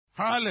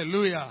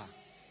Hallelujah.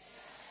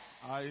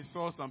 I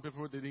saw some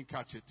people didn't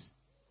catch it.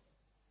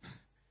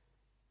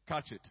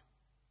 Catch it.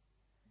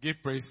 Give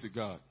praise to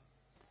God.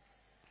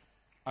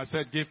 I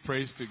said give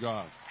praise to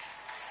God.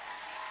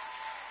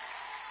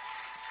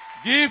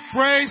 Give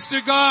praise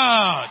to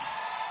God.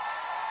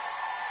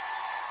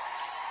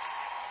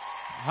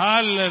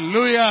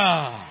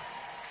 Hallelujah.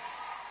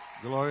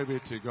 Glory be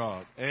to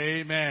God.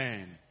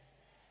 Amen.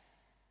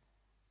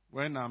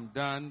 When I'm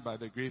done, by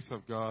the grace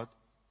of God,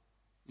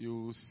 you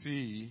will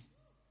see,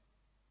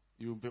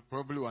 you will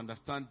probably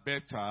understand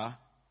better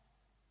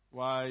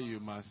why you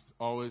must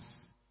always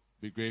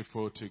be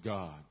grateful to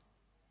God.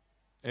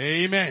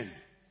 Amen.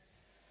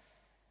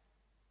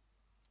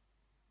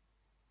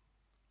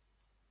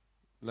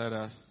 Let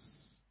us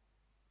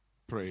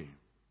pray.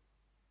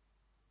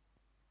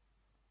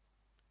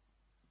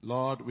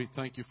 Lord, we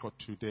thank you for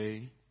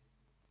today.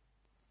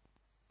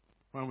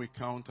 When we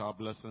count our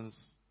blessings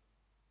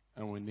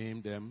and we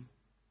name them,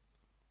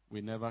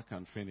 we never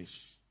can finish.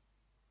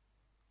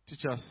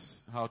 Teach us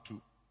how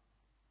to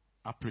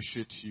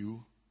appreciate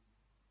you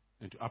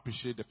and to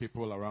appreciate the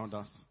people around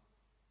us,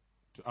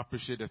 to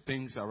appreciate the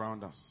things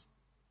around us,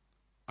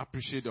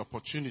 appreciate the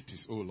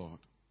opportunities, oh Lord.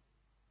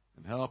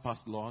 And help us,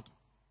 Lord,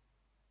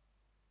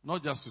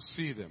 not just to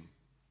see them,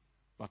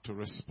 but to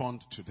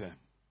respond to them.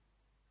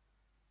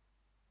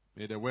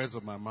 May the words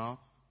of my mouth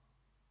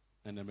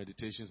and the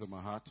meditations of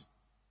my heart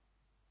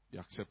be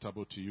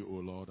acceptable to you,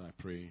 O Lord, I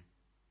pray.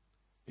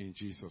 In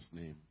Jesus'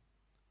 name.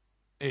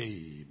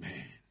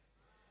 Amen.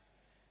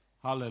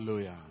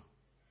 Hallelujah.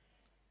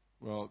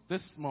 Well,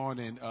 this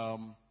morning,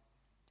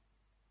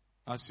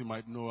 as you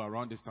might know,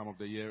 around this time of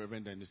the year,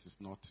 Reverend Dennis is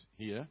not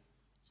here.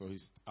 So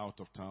he's out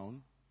of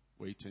town,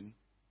 waiting.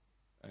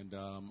 And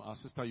our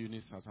sister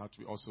Eunice has had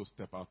to also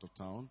step out of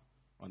town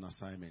on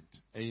assignment.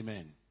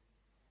 Amen.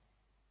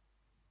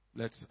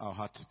 Let our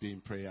hearts be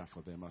in prayer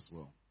for them as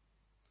well.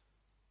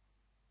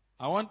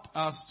 I want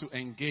us to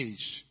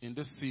engage in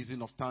this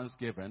season of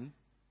Thanksgiving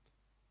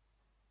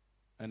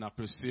and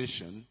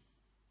appreciation.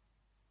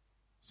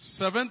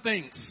 7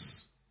 things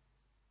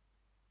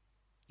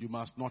you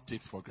must not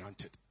take for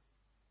granted.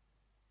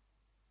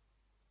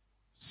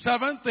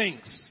 7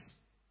 things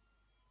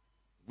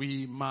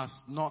we must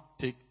not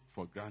take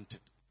for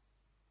granted.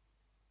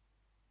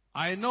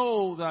 I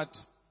know that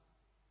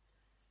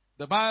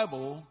the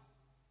Bible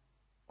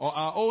or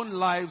our own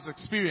lives'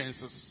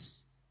 experiences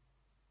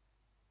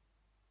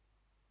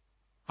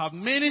have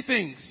many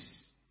things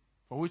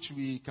for which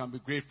we can be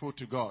grateful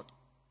to God.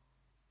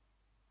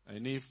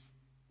 And if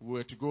we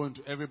were to go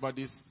into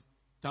everybody's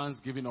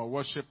Thanksgiving or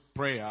worship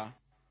prayer,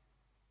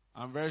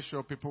 I'm very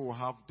sure people will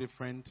have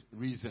different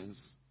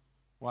reasons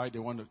why they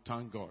want to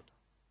thank God.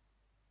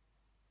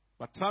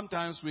 But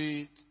sometimes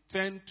we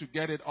tend to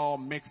get it all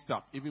mixed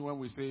up. Even when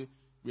we say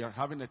we are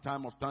having a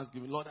time of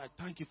Thanksgiving, Lord, I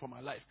thank you for my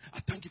life. I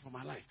thank you for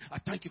my life. I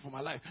thank you for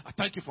my life. I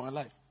thank you for my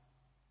life.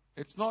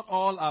 It's not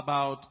all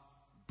about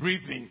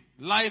breathing.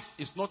 Life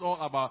is not all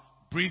about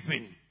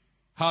breathing.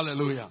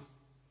 Hallelujah.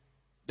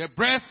 The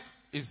breath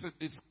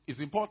is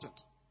important.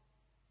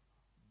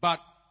 But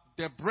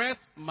the breath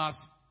must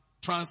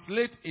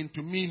translate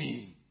into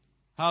meaning.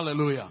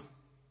 Hallelujah.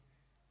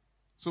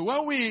 So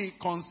when we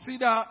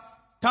consider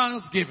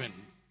thanksgiving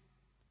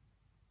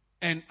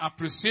and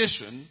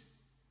appreciation,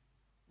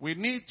 we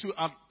need to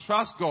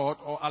trust God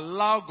or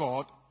allow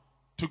God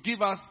to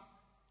give us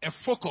a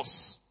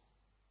focus.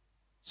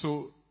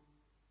 So,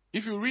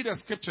 if you read the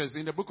scriptures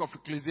in the book of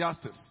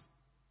Ecclesiastes,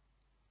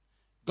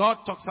 God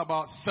talks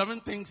about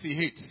 7 things he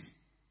hates.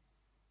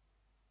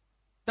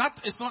 That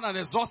is not an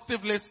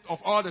exhaustive list of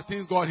all the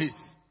things God hates.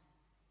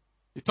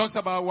 He talks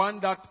about one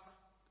that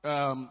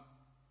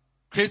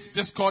creates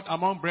discord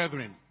among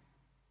brethren.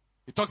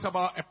 He talks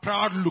about a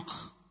proud look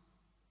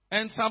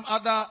and some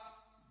other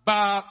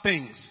bad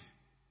things.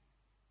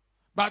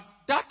 But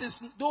that is,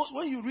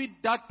 when you read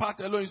that part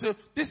alone, you say,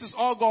 this is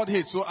all God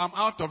hates, so I'm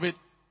out of it.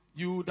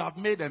 You would have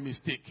made a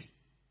mistake.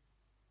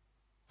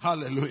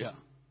 Hallelujah.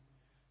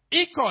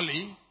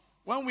 Equally,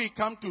 when we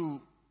come to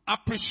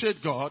appreciate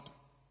God,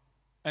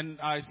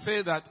 and I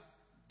say that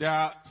there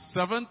are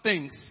 7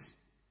 things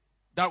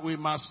that we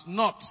must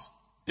not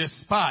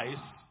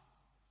despise,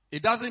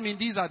 it doesn't mean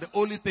these are the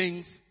only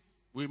things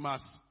we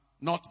must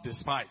not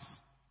despise.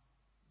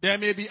 There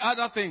may be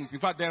other things. In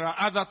fact, there are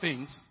other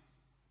things.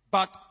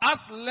 But as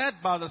led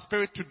by the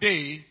Spirit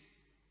today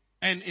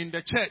and in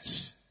the church,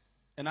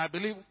 and I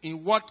believe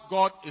in what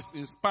God is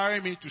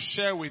inspiring me to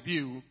share with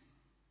you,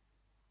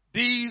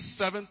 these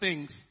 7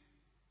 things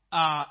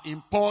are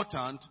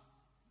important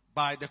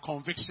by the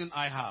conviction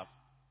I have.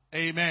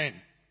 Amen.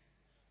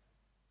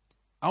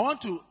 I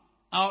want to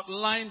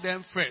outline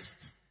them first,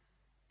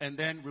 and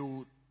then we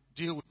will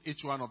deal with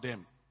each one of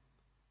them.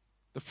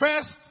 The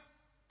first,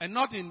 and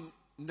not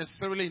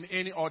necessarily in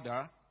any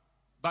order,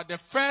 but the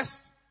first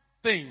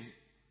thing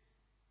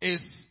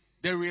is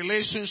the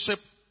relationship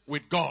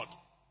with God.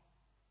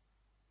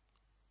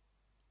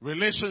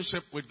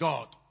 Relationship with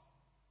God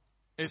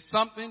is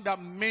something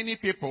that many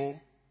people,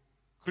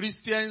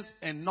 Christians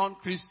and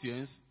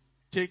non-Christians,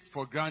 take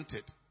for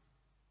granted.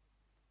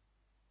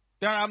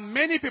 There are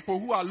many people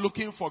who are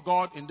looking for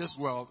God in this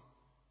world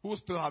who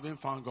still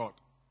haven't found God.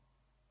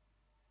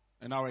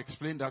 And I'll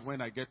explain that when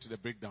I get to the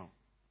breakdown.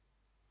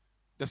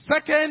 The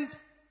second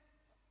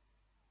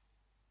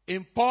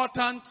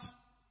important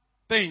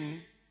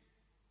thing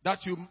that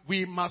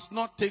we must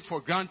not take for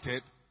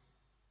granted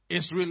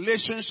is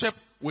relationship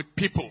with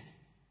people,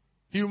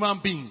 human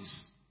beings.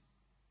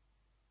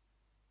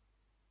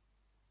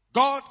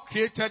 God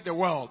created the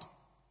world,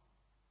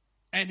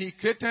 and He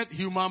created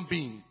human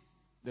being.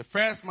 The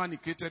first man He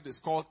created is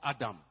called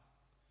Adam.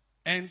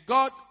 And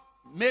God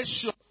made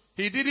sure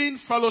He didn't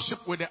fellowship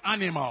with the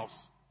animals.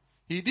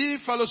 He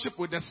didn't fellowship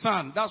with the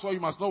sun. That's why you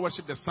must not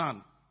worship the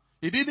sun.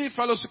 He didn't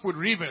fellowship with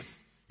rivers.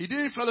 He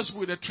didn't fellowship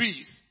with the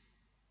trees.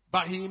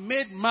 But He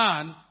made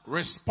man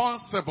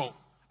responsible.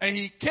 And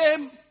He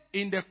came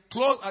in the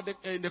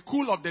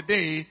cool of the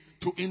day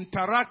to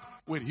interact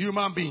with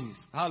human beings.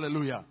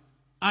 Hallelujah.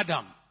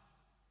 Adam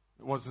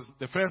was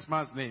the first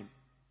man's name.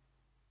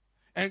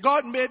 And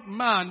God made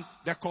man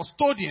the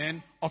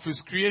custodian of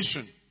His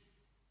creation.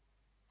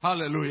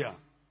 Hallelujah.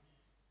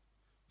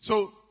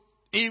 So,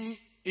 in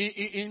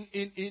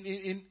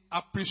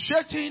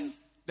appreciating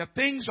the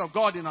things of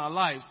God in our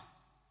lives,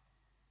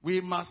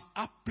 we must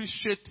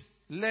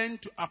learn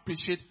to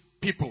appreciate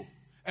people.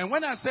 And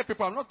when I say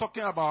people, I'm not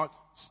talking about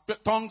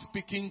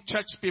tongue-speaking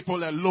church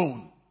people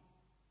alone.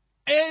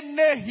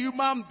 Any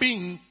human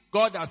being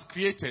God has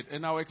created,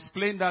 and I'll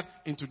explain that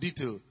into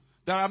detail.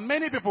 There are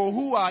many people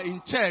who are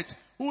in church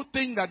who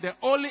think that the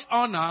only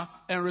honor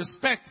and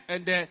respect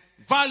and the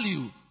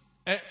value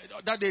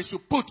that they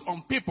should put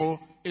on people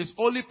is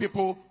only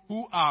people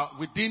who are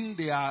within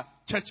their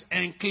church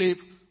enclave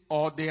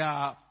or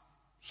their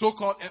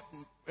so-called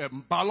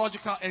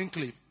biological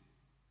enclave.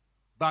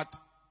 But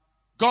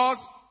God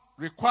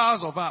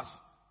requires of us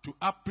to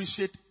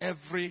appreciate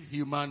every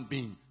human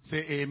being. Say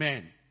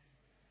amen.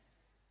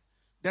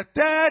 The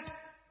third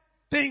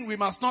thing we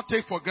must not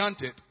take for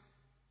granted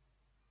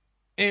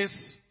is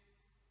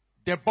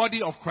the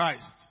body of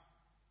Christ.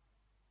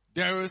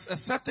 There is a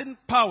certain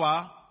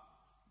power,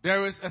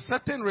 there is a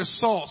certain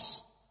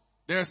resource,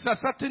 there is a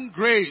certain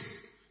grace.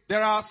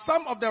 There are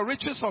some of the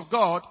riches of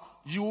God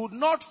you would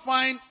not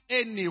find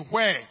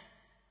anywhere.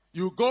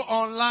 You go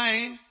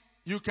online,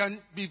 you can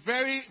be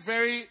very,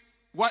 very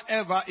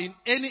whatever in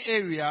any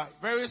area,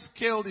 very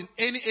skilled in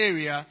any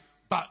area,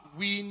 but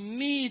we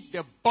need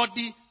the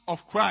body of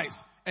Christ.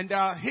 And there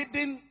are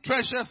hidden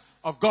treasures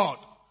of God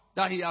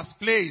that He has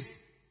placed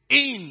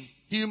in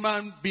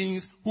human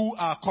beings who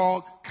are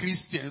called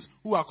Christians,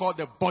 who are called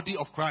the body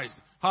of Christ.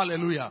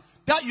 Hallelujah.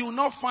 That you will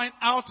not find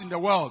out in the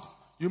world.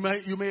 You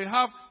may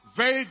have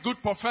very good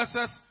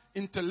professors,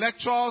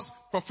 intellectuals,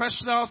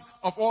 professionals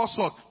of all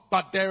sorts,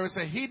 but there is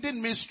a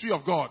hidden mystery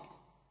of God.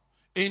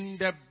 In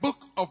the book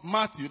of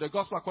Matthew, the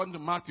Gospel according to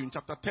Matthew, in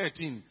chapter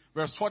 13,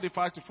 verse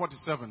 45 to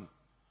 47,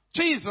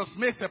 Jesus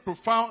makes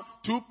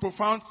two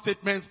profound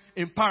statements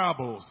in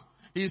parables.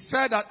 He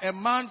said that a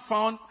man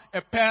found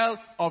a pearl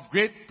of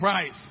great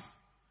price,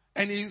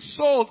 and he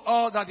sold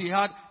all that he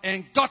had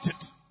and got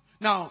it.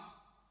 Now,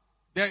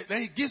 then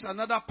he gives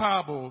another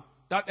parable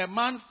that a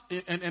man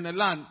in a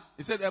land,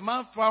 he said a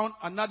man found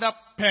another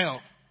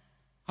pearl.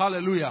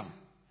 Hallelujah.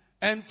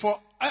 And for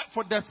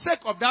the sake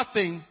of that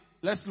thing,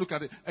 let's look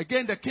at it.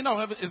 Again, the kingdom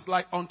of heaven is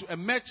like unto a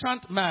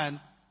merchant man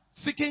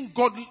seeking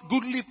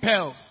goodly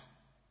pearls,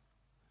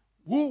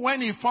 who,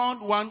 when he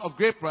found one of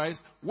great price,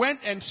 went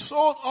and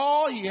sold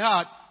all he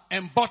had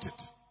and bought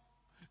it.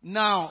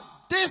 Now,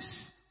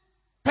 these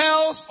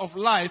pearls of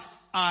life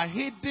are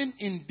hidden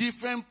in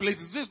different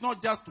places. This is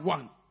not just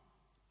one.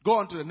 Go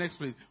on to the next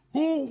place.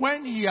 Who,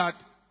 when he had,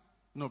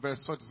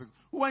 verse 46.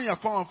 Who, when he had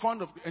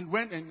found of, and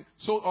went and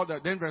sold all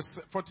that. Then verse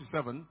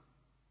 47.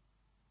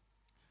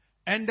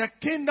 And the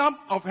kingdom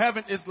of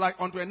heaven is like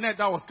unto a net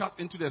that was cast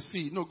into the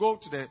sea. No, go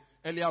to the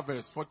earlier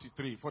verse,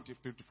 43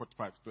 to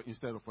 45. So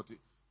instead of 40,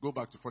 go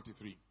back to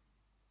 43.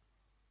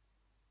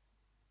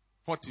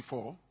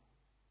 44.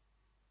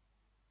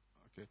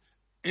 Okay.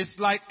 It's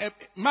like a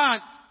man,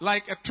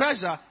 like a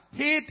treasure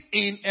hid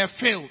in a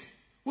field,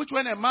 which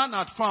when a man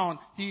had found,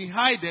 he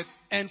hid it,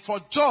 and for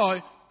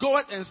joy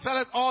goeth and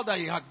selleth all that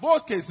he had.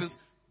 Both cases,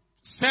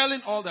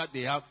 selling all that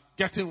they have,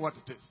 getting what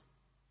it is.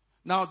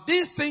 Now,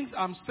 these things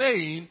I'm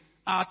saying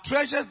are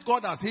treasures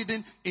God has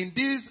hidden in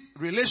these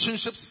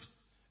relationships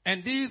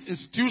and these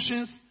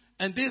institutions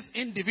and these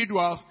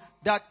individuals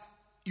that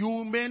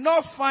you may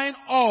not find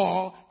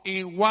all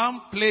in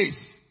one place.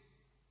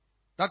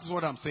 That is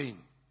what I'm saying.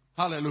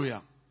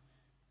 Hallelujah.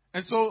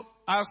 And so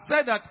I've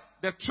said that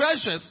the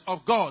treasures of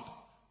God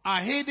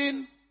are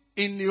hidden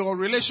in your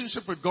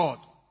relationship with God.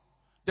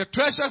 The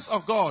treasures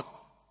of God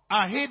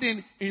are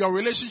hidden in your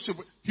relationship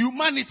with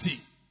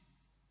humanity.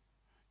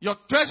 Your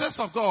treasures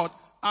of God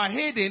are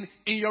hidden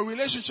in your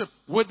relationship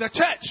with the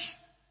church.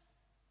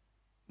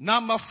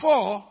 Number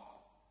 4,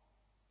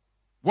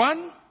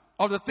 one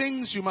of the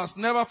things you must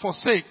never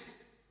forsake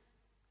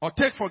or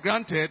take for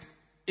granted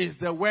is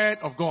the word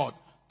of God.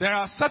 There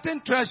are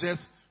certain treasures,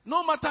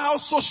 no matter how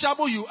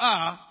sociable you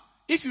are,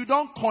 if you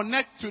don't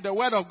connect to the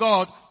word of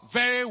God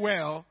very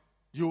well,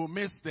 you will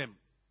miss them.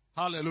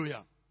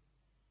 Hallelujah.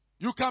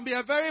 You can be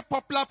a very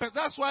popular person.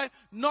 That's why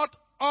not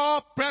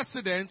all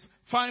presidents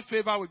find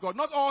favor with God.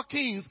 Not all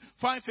kings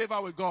find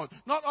favor with God.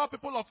 Not all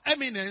people of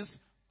eminence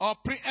or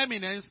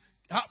preeminence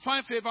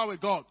find favor with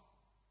God,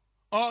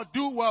 or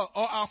do well,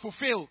 or are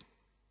fulfilled.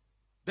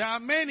 There are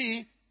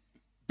many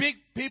big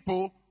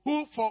people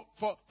who, for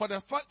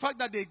the fact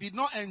that they did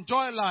not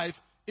enjoy life,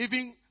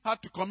 even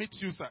had to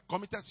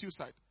committed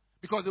suicide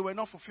because they were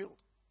not fulfilled.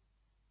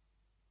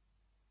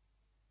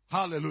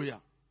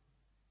 Hallelujah.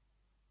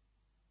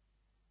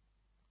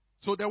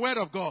 So the word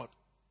of God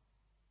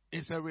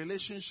is a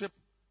relationship.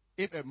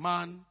 If a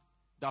man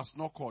does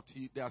not court,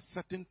 there are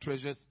certain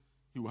treasures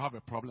he will have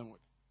a problem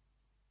with.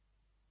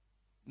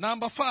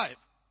 Number 5,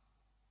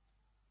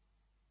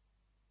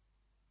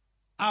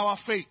 our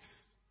faith.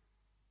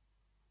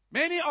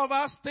 Many of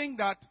us think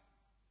that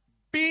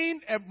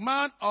being a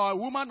man or a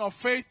woman of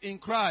faith in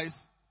Christ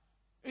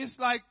is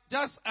like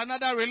just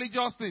another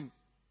religious thing.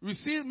 We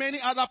see many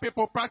other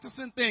people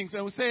practicing things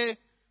and we say,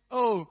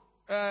 oh,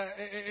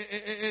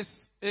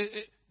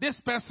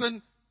 this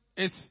person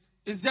is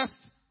just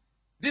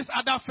this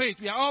other faith.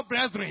 We are all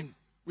brethren.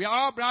 We are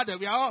all brothers.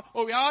 We are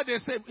all the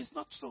same. It's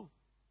not so.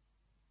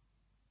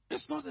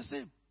 It's not the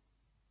same.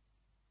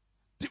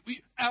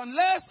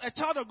 Unless a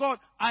child of God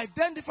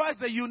identifies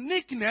the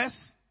uniqueness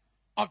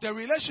of the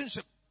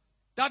relationship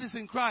that is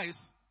in Christ,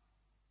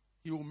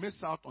 he will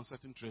miss out on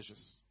certain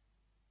treasures.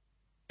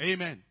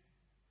 Amen.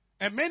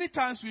 And many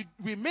times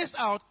we miss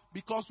out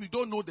because we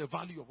don't know the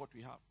value of what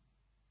we have.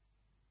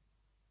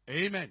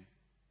 Amen.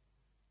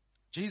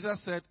 Jesus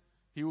said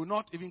he will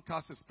not even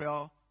cast a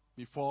spell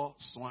before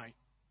swine.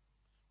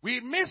 We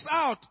miss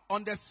out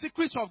on the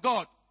secrets of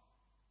God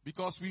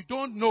because we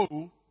don't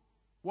know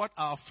what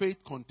our faith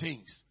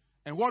contains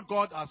and what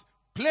God has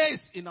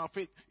placed in our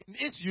faith, in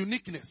its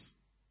uniqueness.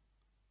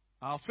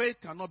 Our faith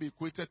cannot be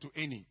equated to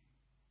any,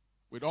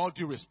 with all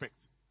due respect.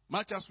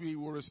 Much as we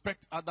will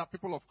respect other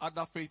people of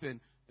other faith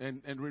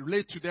and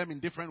relate to them in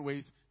different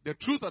ways, the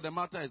truth of the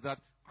matter is that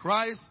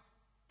Christ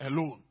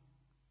alone,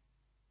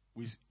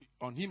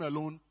 on him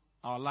alone,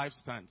 our life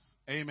stands.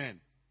 Amen.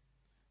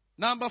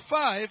 Number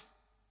 6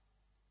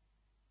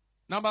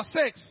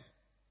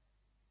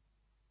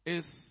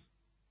 is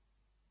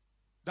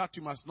that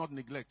you must not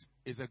neglect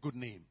is a good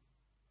name.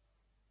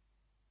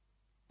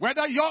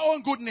 Whether your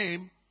own good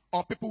name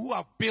or people who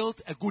have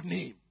built a good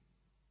name.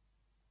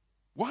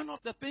 One of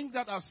the things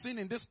that I've seen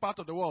in this part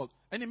of the world,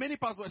 and in many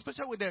parts,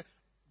 especially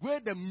where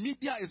the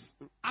media is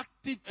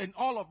active and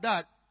all of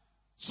that,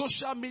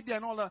 social media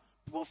and all that,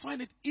 people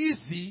find it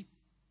easy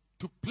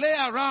to play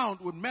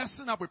around with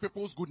messing up with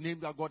people's good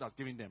names that God has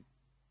given them.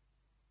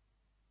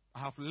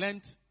 I have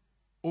learned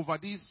over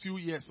these few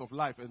years of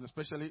life, and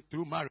especially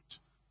through marriage.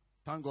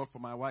 Thank God for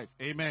my wife.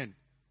 Amen.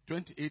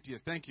 28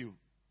 years. Thank you,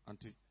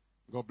 Auntie.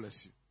 God bless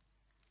you.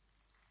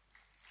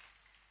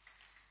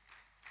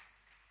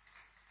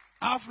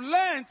 I've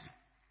learned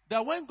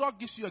that when God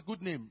gives you a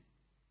good name,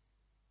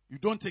 you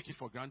don't take it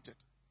for granted.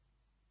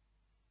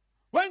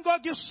 When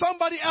God gives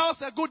somebody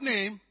else a good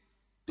name,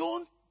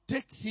 don't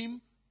take him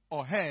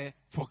or her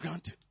for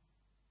granted.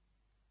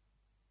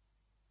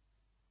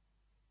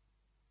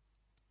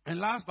 And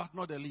last but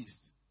not the least,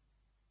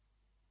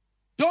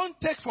 don't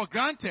take for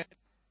granted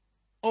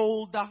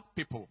older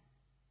people.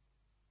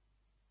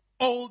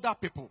 Older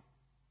people.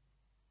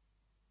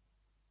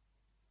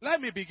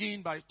 Let me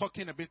begin by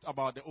talking a bit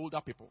about the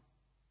older people.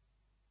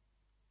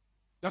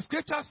 The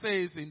scripture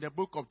says in the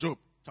book of Job,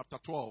 chapter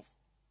 12,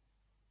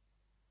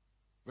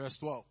 verse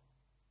 12.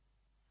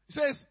 It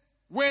says,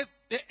 with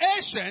the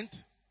ancient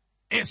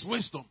is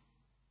wisdom.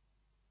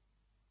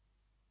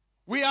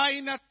 We are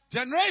in a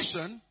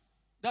generation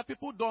that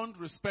people don't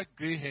respect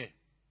gray hair.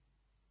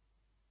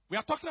 We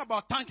are talking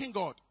about thanking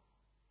God.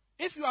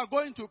 If you are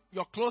going to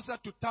your closet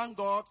to thank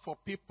God for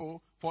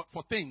people, for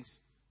things,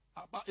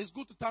 but it's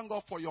good to thank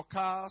God for your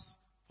cars,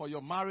 for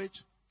your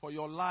marriage, for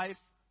your life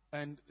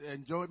and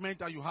enjoyment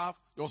that you have,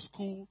 your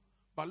school.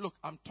 But look,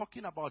 I'm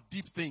talking about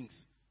deep things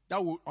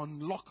that will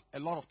unlock a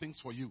lot of things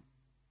for you.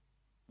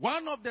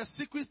 One of the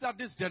secrets that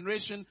this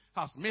generation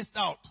has missed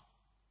out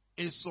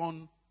is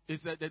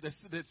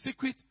the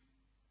secret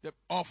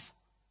of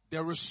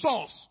the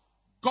resource,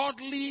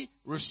 godly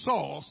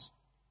resource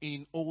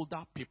in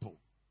older people.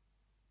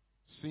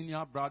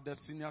 Senior brothers,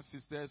 senior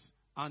sisters,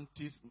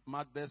 aunties,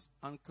 mothers,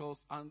 uncles,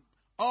 and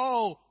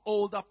all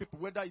older people,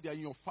 whether they're in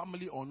your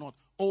family or not,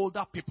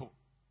 older people.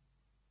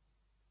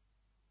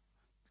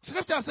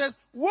 Scripture says,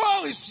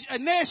 woe is a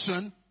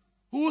nation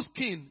whose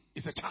king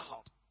is a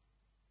child.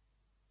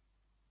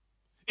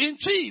 In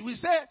Chi, we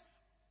say,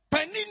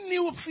 Penin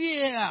new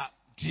fear.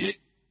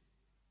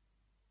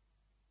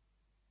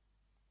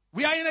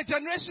 We are in a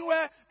generation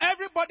where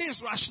everybody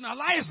is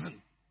rationalizing.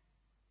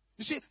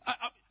 You see,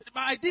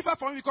 I differ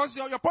from you because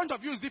your point of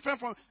view is different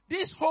from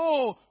this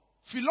whole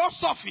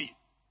philosophy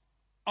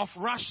of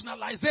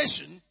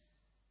rationalization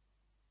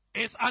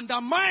is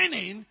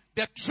undermining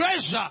the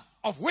treasure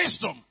of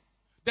wisdom,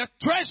 the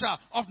treasure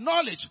of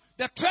knowledge,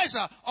 the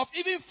treasure of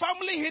even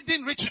family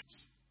hidden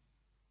riches.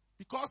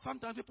 Because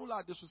sometimes people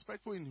are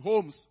disrespectful in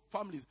homes,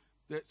 families.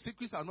 The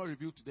secrets are not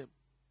revealed to them.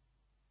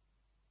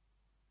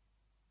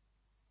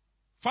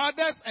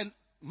 Fathers and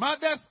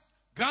mothers,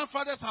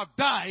 grandfathers have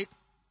died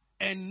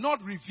and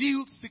not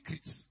revealed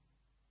secrets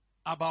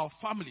about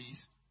families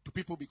to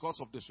people because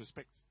of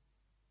disrespect.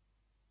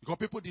 Because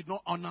people did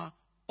not honor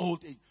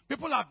old age.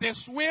 People have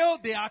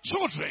dissuaded their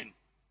children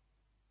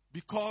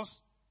because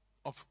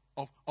of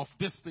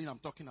this thing I'm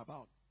talking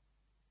about.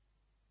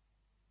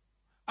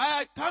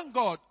 I thank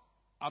God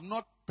I'm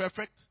not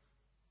perfect.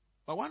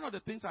 But one of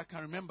the things I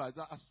can remember is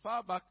that as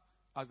far back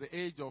as the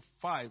age of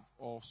 5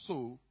 or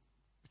so,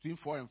 between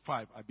 4 and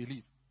 5, I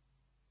believe,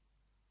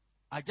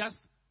 I just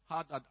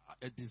had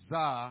a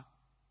desire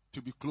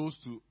to be close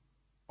to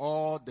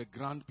all the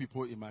grand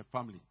people in my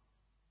family.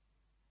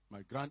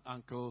 My grand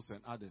uncles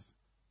and others.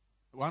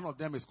 One of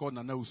them is called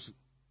Nana Usu.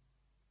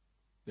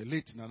 The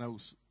late Nana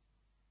Usu.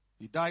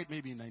 He died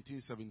maybe in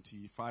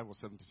 1975 or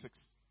 76.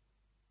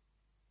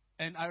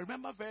 And I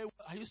remember very well,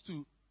 I used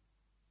to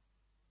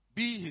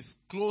be his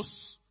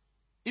close,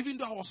 even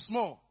though I was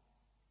small,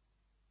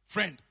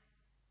 friend.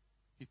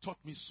 He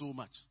taught me so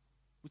much,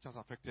 which has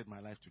affected my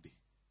life today.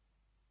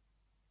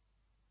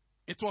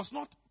 I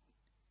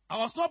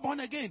was not born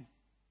again.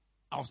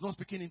 I was not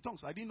speaking in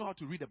tongues. I didn't know how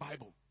to read the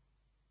Bible.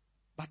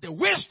 But the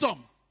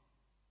wisdom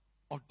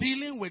of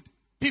dealing with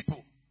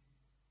people,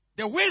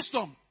 the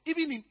wisdom,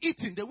 even in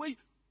eating, the way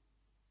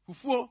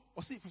fufu,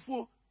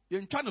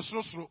 you're trying to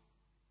slow,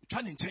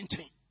 trying to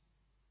change.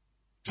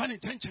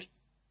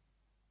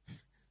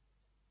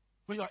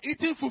 When you are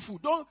eating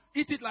fufu, don't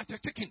eat it like a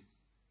chicken.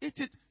 Eat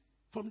it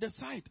from the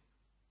side.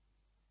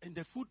 And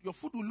your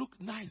food will look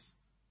nice.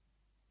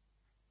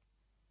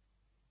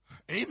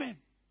 Amen.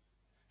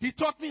 He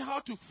taught me how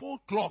to fold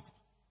cloth.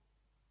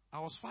 I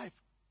was 5.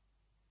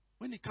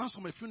 When he comes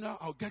from a funeral,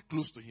 I'll get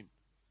close to him.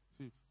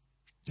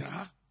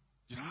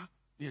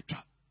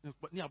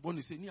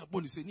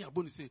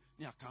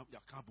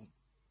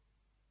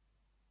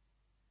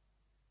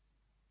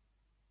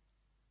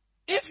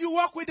 If you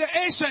walk with the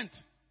ancient,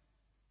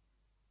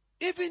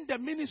 even the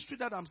ministry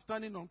that I'm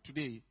standing on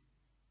today,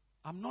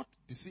 I'm not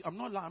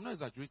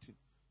exaggerating.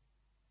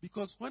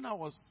 Because when I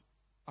was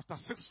after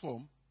 6th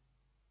form,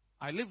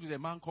 I lived with a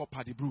man called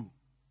Paddy Brew.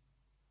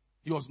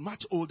 He was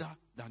much older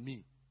than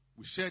me.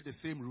 We shared the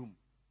same room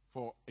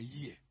for a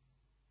year.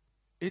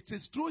 It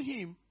is through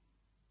him,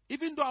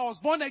 even though I was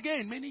born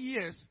again many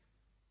years,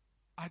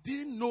 I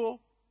didn't know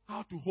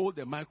how to hold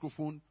the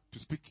microphone to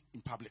speak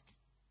in public,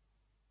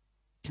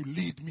 to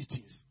lead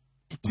meetings,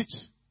 to teach.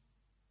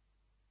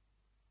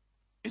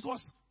 It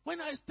was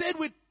when I stayed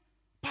with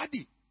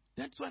Paddy,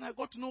 that's when I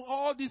got to know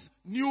all these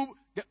new,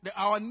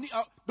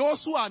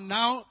 those who are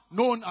now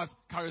known as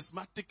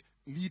charismatic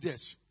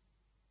leaders.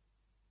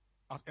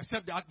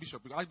 Except the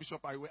Archbishop. Because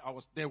Archbishop, I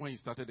was there when he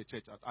started the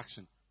church at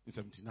Action in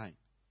 79.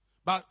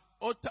 But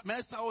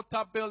Mesa,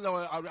 Otabel,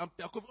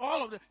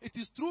 all of them, it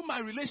is through my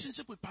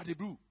relationship with Paddy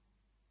Brew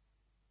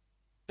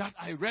that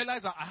I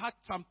realized that I had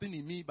something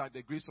in me by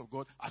the grace of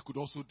God I could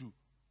also do.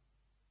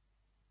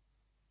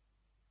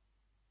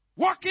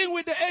 Working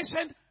with the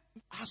ancient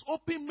has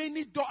opened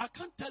many doors. I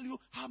can't tell you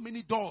how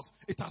many doors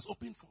it has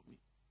opened for me.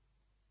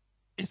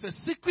 It's a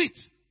secret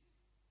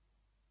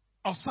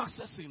of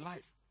success in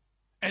life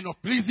and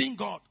of pleasing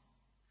God.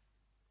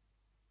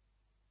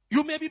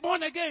 You may be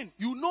born again.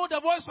 You know the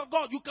voice of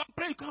God. You can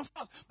pray, you can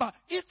fast. But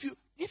if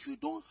you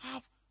don't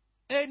have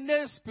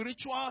any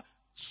spiritual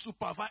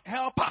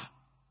helper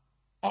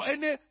or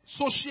any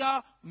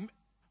social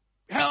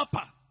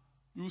helper,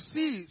 you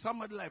see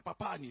somebody like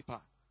Papa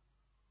Nipa,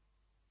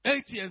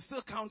 80 and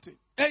still counting.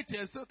 80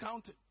 and still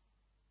counting.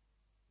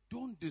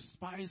 Don't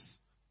despise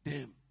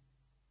them.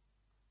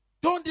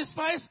 Don't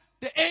despise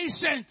the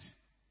ancient.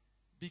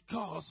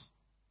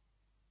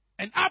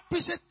 And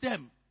appreciate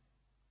them.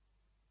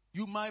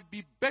 You might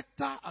be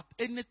better at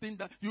anything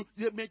that you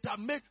may have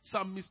made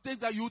some mistakes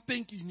that you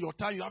think in your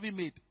time you haven't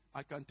made.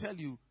 I can tell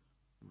you,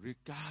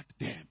 regard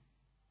them.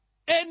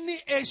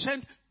 Any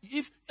ancient,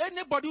 if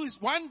anybody who is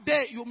one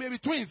day, you may be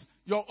twins,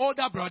 your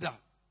older brother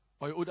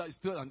or your older is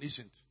still an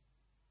ancient.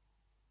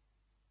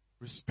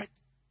 Respect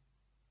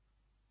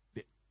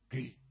the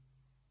age.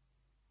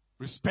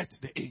 Respect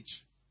the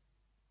age.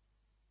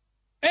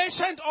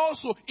 Ancient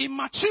also,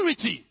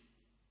 immaturity.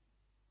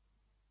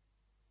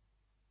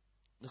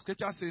 The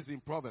scripture says in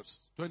Proverbs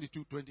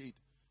 22:28,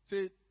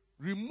 say,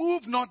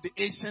 remove not the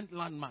ancient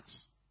landmarks.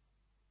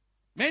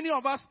 Many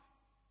of us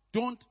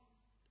don't,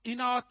 in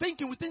our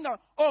thinking, we think that,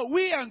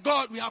 we and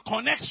God, we are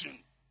connection.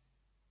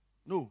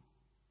 No.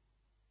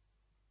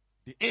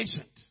 The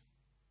ancient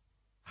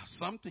have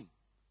something.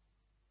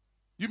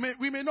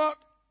 We may not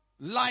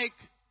like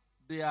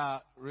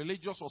their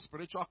religious or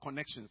spiritual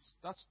connections.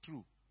 That's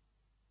true.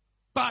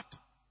 But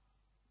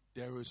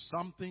there is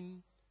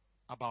something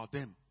about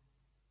them.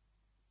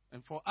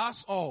 And for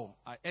us all,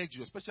 I urge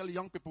you, especially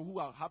young people who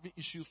are having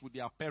issues with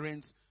their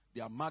parents,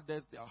 their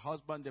mothers, their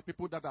husband, the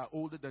people that are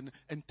older than,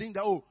 and think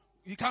that,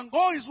 he can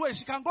go his way,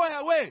 she can go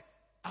her way,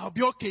 I'll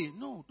be okay.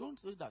 No, don't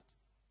say that.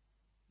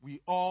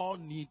 We all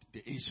need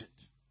the ancient.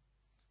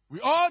 We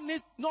all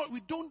need, no,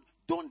 we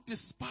don't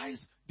despise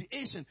the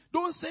ancient.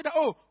 Don't say that,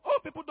 oh,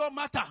 people don't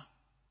matter.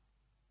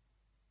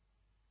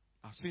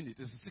 I've seen it.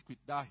 It's a secret.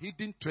 There are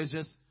hidden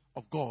treasures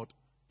of God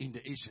in the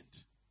ancient.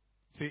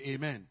 Say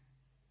amen.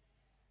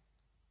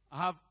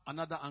 I have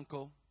another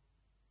uncle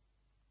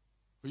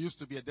who used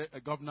to be a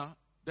governor,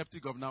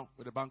 deputy governor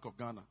with the Bank of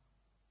Ghana.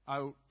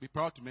 I'll be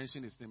proud to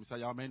mention his name. It's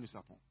Ayamenu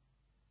Sapon.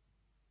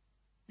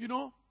 You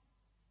know,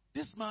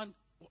 this man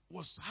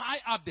was high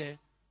up there,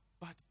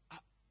 but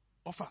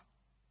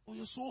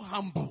you're so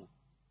humble,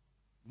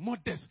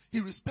 modest. He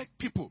respects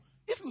people.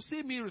 If you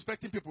see me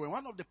respecting people, and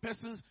one of the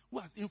persons who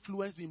has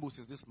influenced me most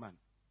is this man.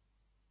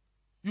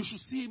 You should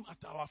see him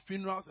at our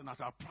funerals and at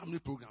our family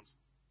programs.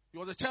 He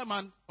was the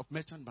chairman of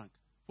Merchant Bank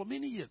for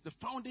many years, the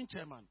founding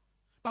chairman.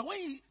 But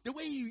the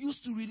way he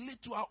used to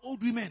relate to our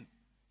old women,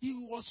 he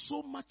was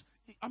so much.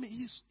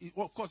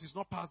 Of course, he's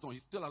not passed on.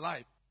 He's still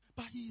alive.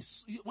 But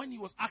when he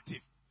was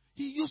active,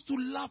 he used to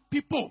love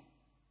people.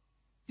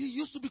 He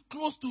used to be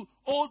close to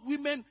old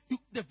women.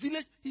 The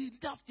village, he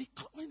loved.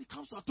 When he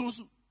comes to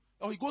Atonsu,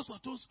 or he goes to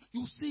Atonsu,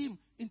 you see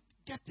him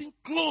getting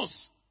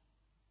close.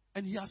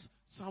 And he has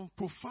some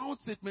profound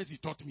statements he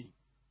taught me.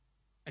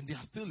 And they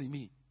are still in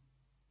me.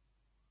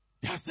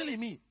 They are still in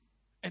me.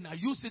 And I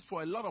use it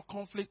for a lot of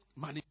conflict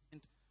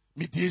management,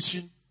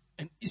 mediation,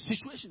 and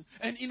situation.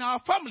 And in our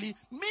family,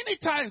 many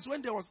times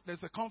when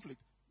there's a conflict,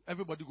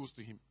 everybody goes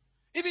to him.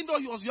 Even though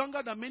he was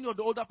younger than many of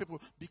the older people,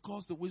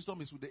 because the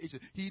wisdom is with the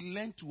ancient, he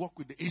learned to work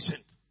with the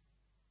ancient.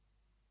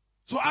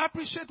 So I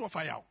appreciate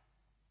Wafayao.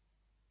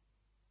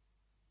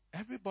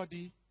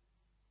 Everybody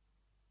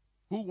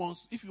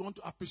if you want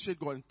to appreciate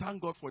God and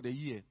thank God for the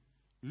year,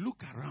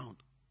 look around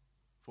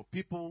for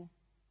people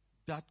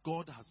that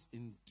God has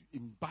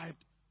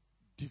imbibed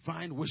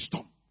divine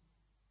wisdom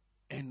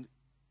and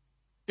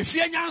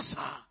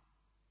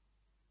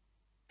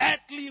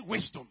earthly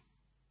wisdom.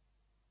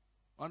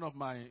 One of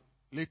my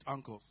late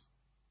uncles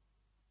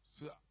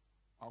said,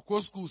 "Our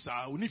co schools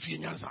are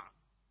unifianza."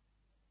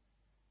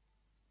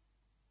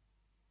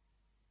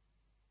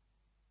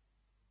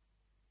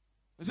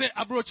 He said,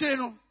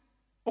 "Abrocheno,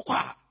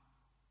 okwa."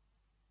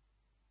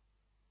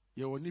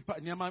 You nipa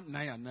niama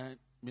na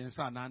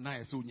mensa na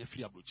ese unya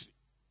free abrochire.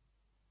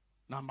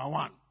 Number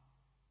 1,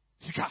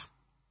 sika.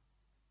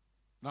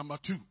 Number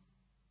 2,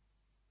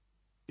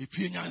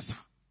 efie nyansa.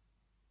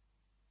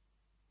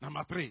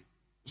 Number 3,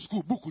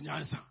 school book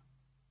nyansa.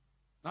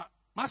 Na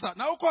masa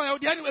na uko ya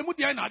odiani emu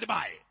dia na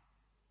adebae.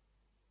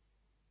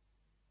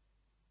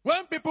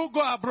 When people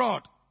go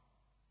abroad,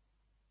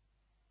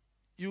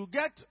 you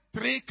get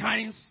 3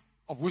 kinds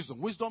of wisdom.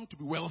 Wisdom to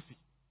be wealthy.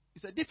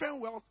 It's a different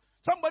wealth.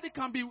 Somebody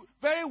can be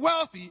very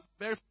wealthy,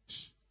 very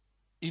rich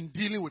in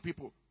dealing with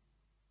people.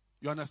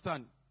 You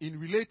understand? In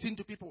relating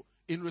to people,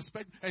 in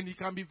respect, and he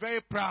can be very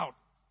proud.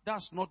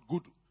 That's not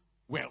good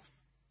wealth.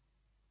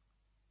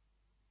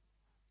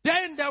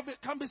 Then there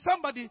can be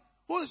somebody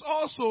who is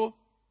also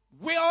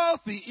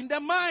wealthy in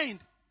the mind,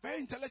 very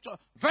intellectual,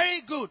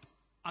 very good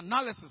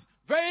analysis,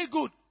 very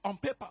good on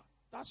paper.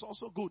 That's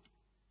also good.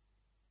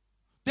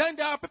 Then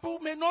there are people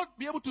who may not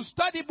be able to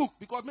study book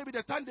because maybe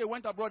the time they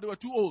went abroad they were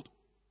too old.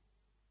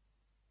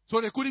 So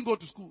they couldn't go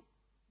to school.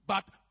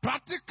 But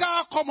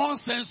practical common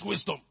sense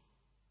wisdom.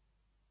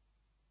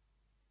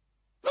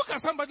 Look at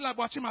somebody like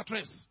Boachima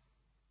Tres.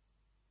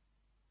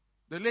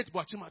 The late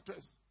Boachima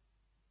Tres.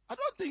 I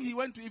don't think he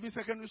went to even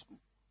secondary school.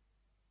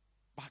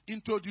 But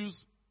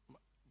introduced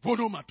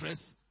Vodo Mattress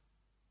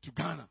to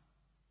Ghana.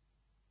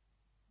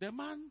 The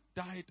man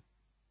died.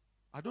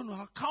 I don't know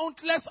how.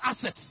 Countless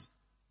assets.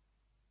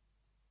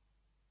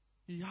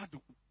 He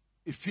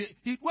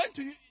went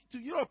to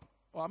Europe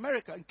or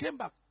America and came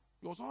back.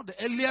 He was one of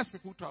the earliest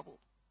people who traveled.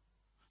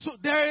 So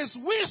there is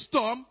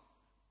wisdom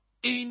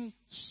in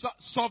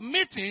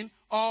submitting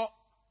or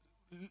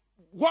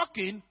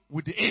working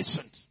with the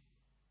ancient.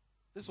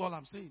 That's all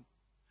I'm saying.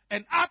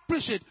 And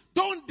appreciate,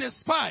 don't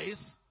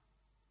despise,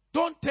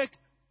 don't take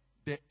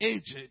the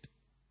aged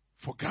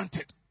for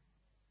granted.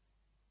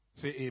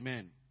 Say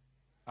amen.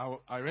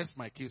 I rest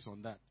my case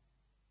on that.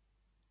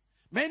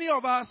 Many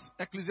of us,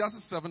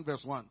 Ecclesiastes 7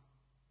 verse 1,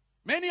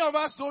 many of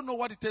us don't know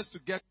what it takes to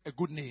get a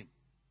good name.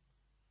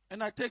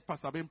 And I take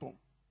Pastor Bempong,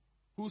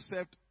 who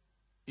served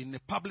in a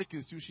public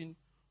institution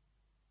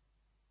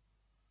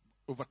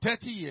over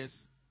 30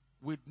 years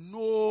with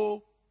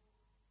no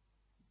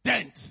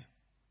dent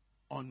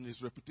on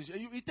his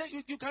reputation.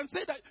 You can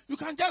say that, you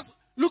can just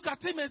look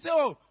at him and say,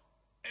 oh,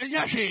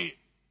 Eyashi.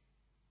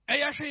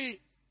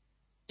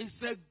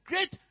 It's a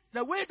great,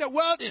 the way the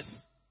world is,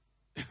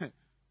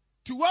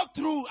 to walk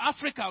through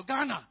Africa or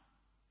Ghana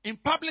in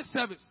public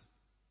service.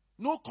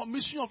 No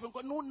commission of,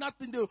 no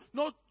nothing,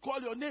 no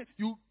call your name.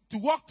 To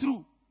walk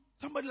through,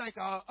 somebody like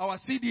our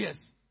CDS,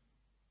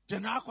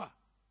 Janakwa,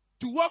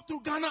 to walk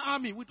through Ghana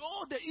Army with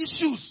all the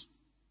issues,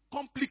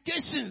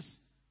 complications.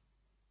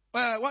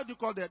 What do you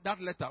call that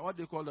letter? What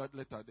do you call that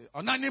letter? The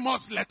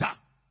anonymous letter.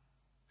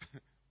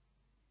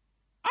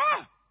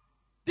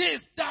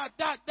 This, that.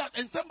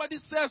 And somebody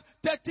says,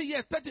 30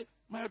 years, 30.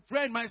 My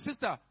friend, my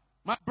sister,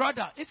 my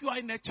brother, if you are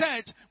in a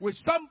church with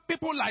some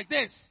people like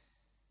this,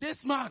 this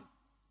man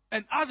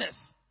and others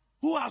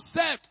who have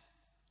served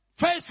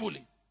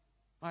faithfully.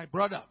 My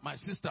brother, my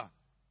sister,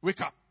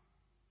 wake up.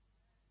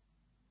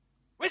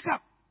 Wake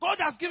up. God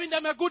has given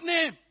them a good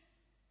name.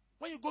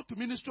 When you go to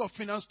Ministry of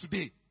Finance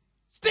today,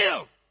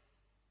 still,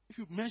 if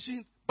you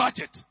mention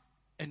budget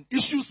and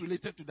issues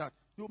related to that,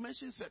 you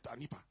mention Seth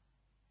Anipa.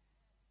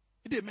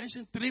 They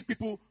mention 3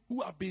 people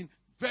who have been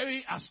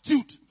very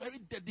astute, very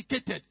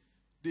dedicated.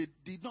 They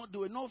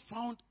were not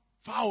found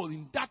foul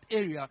in that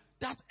area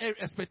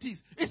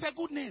expertise. It's a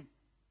good name.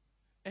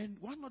 And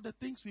one of the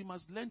things we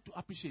must learn to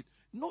appreciate,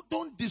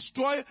 don't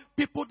destroy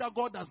people that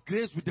God has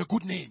graced with a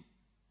good name.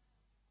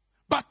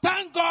 But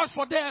thank God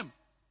for them.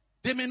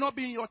 They may not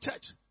be in your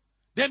church.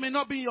 They may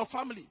not be in your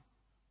family.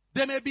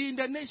 They may be in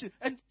the nation.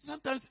 And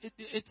sometimes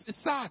it's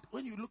sad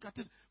when you look at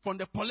it from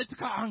the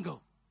political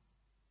angle.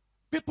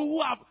 People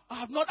who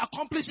have not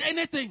accomplished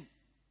anything.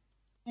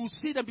 You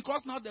see them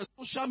because now there's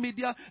social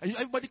media and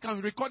everybody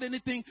can record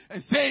anything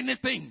and say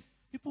anything.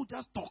 People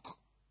just talk.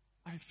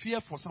 I fear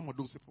for some of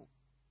those people.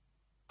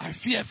 I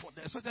fear for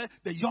them, especially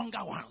the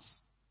younger ones.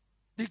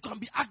 They can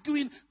be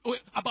arguing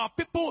about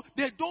people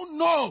they don't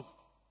know.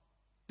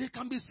 They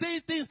can be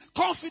saying things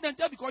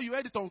confidently because you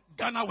read it on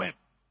Ghana Web.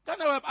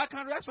 Ghana Web, I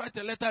can just write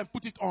a letter and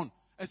put it on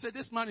and say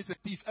this man is a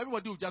thief.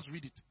 Everybody will just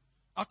read it.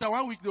 After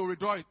 1 week, they will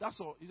withdraw it. That's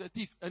all. He's a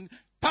thief. And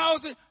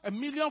 1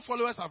 million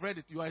followers have read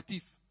it. You are a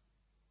thief.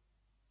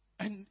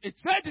 And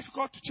it's very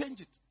difficult to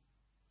change it.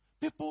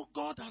 People,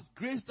 God has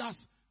graced us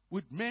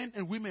with men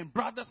and women,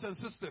 brothers and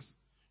sisters.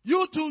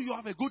 You too, you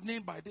have a good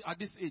name at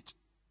this age.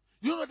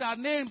 You know there are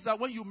names that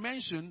when you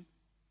mention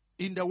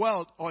in the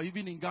world or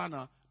even in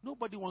Ghana,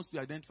 nobody wants to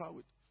identify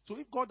with. So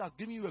if God has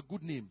given you a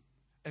good name,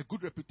 a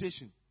good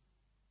reputation,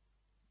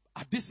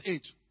 at this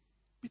age,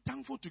 be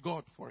thankful to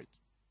God for it.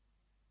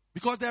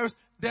 Because there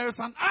is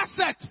an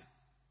asset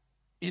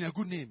in a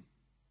good name.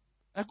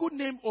 A good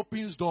name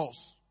opens doors.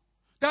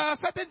 There are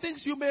certain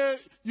things you may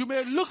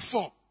look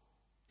for.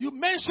 You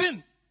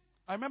mentioned.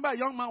 I remember a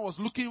young man was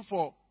looking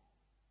for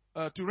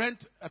to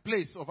rent a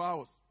place of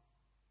ours,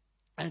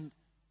 and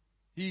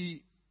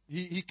he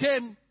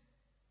came.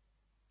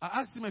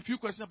 I asked him a few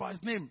questions about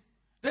his name.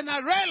 Then I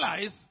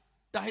realized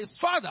that his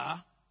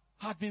father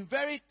had been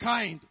very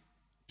kind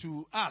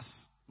to us,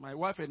 my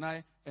wife and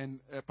I, and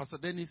Pastor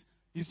Dennis.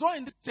 He's not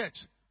in the church.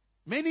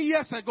 Many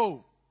years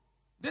ago,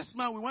 this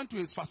man, we went to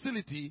his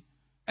facility,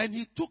 and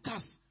he took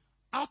us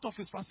out of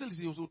his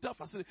facility, his hotel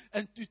facility,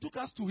 and he took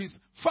us to his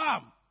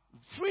farm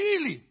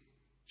freely.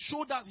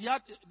 Showed us he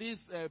had these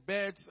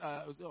birds,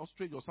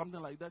 ostrich or something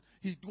like that.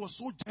 He was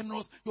so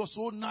generous. He was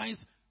so nice.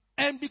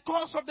 And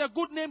because of the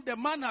good name the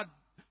man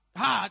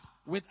had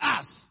with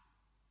us,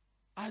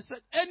 I said,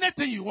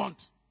 anything you want,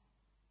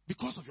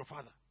 because of your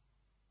father.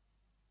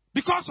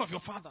 Because of your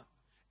father.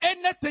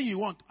 Anything you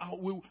want, I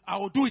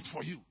will do it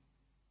for you.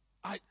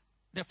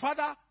 The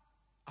father,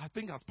 I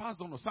think, has passed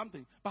on or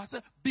something. But I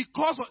said,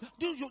 because of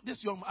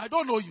this young man, I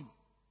don't know you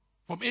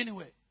from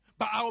anywhere.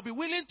 But I will be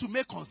willing to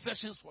make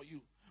concessions for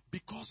you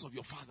because of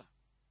your father.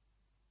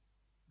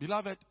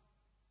 Beloved,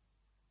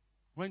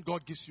 when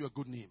God gives you a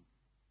good name,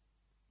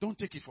 don't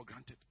take it for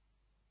granted.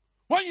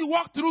 When you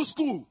walk through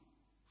school,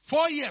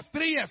 4 years,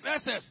 3 years,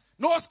 SS,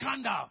 no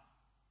scandal,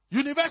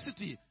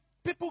 university,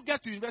 people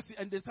get to university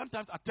and they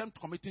sometimes attempt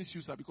committing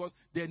suicide because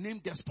their name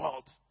gets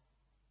spoiled.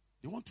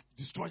 They want to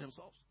destroy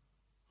themselves.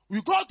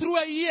 You go through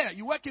a year,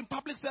 you work in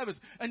public service,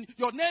 and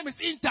your name is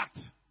intact.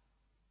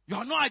 You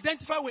are not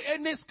identified with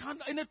any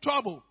scandal, any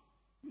trouble.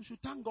 You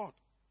should thank God.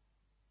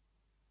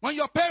 When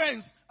your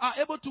parents are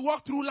able to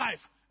walk through life,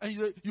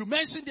 and you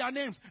mention their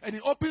names, and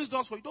it opens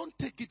doors for you, don't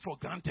take it for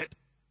granted.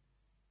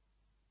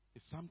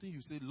 It's something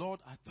you say,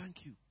 Lord, I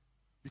thank you.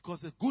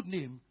 Because a good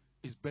name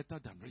is better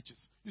than riches.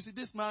 You see,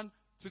 this man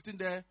sitting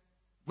there,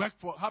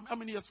 worked for, how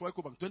many years for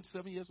EcoBank?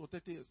 27 years or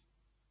 30 years?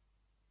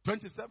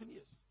 27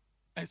 years.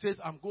 And says,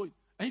 I'm going.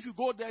 And if you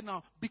go there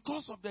now,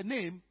 because of the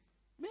name,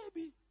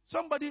 maybe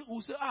somebody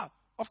will say,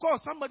 of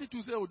course, somebody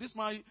to say, this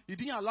man, he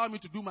didn't allow me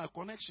to do my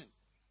connection.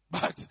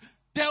 But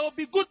there will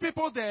be good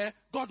people there,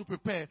 God will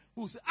prepare,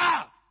 who will say,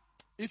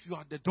 if you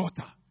are the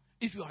daughter,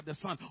 if you are the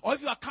son, or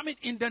if you are coming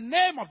in the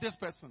name of this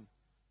person,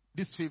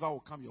 this favor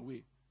will come your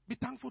way. Be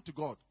thankful to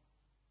God.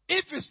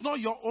 If it's not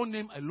your own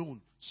name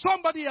alone,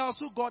 somebody else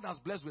who God has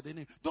blessed with a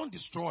name, don't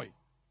destroy.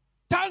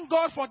 Thank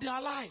God for their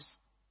lives.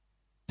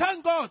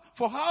 Thank God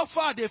for how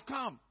far they've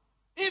come.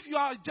 If you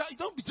are,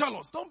 don't be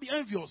jealous. Don't be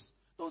envious.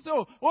 Don't say,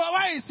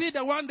 why is he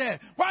the one there?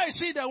 Why is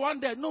she the one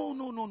there?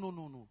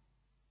 No.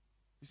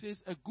 He says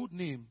a good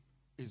name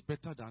is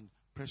better than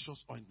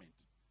precious ointment.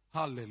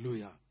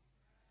 Hallelujah.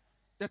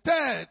 The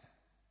third,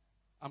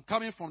 I'm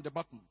coming from the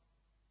bottom,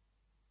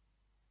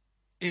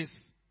 is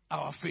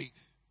our faith.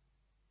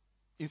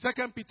 In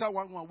 2 Peter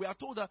 1:1, we are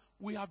told that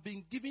we have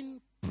been given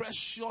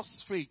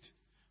precious faith.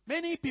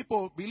 Many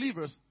people,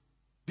 believers,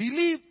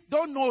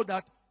 don't know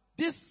that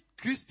this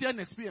Christian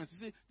experience,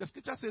 you see, the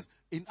scripture says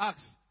in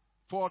Acts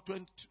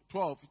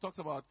 4:12, it talks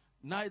about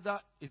neither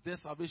is there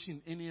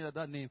salvation in any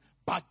other name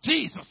but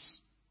Jesus,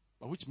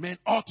 by which men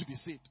ought to be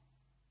saved.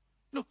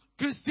 Look,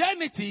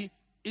 Christianity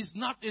It's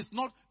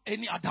not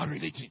any other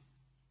religion.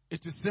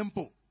 It is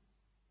simple.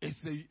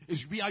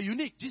 We are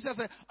unique. Jesus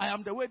said, I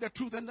am the way, the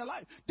truth, and the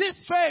life. This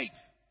faith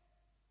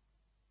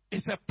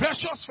is a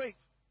precious faith.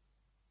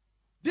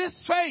 This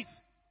faith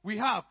we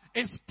have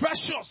is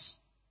precious.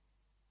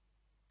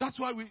 That's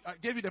why I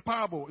gave you the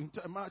parable in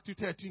Matthew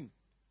 13.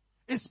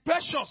 It's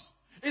precious.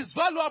 It's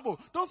valuable.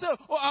 Don't say,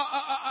 oh,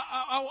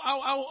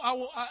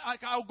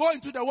 I'll go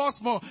into the world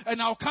small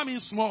and I'll come in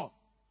small.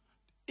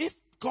 If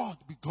God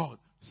be God,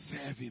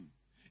 serve him.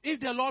 If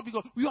the Lord be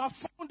God, you have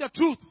found the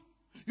truth.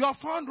 You have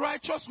found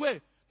righteous way.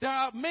 There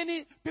are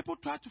many people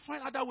try to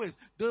find other ways.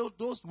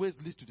 Those ways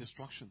lead to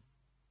destruction.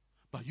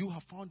 But you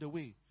have found the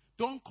way.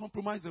 Don't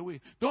compromise the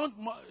way. Don't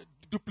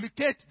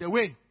duplicate the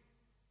way.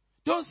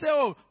 Don't say,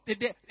 oh,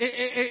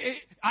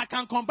 I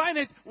can combine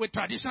it with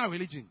traditional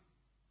religion.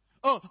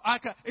 Oh,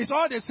 it's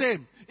all the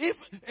same. If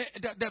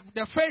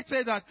the faith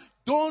says that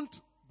don't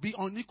be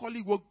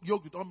unequally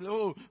yoked with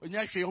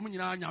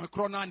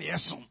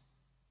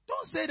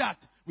don't say that.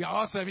 We are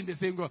all serving the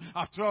same God.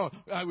 After all,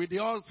 they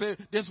all say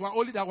this one,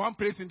 only that one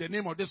prays in the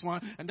name of this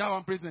one, and that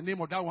one prays in the name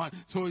of that one.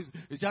 So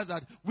it's just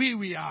that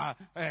we are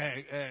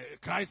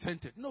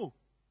Christ-centered. No.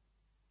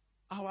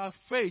 Our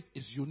faith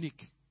is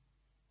unique.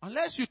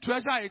 Unless you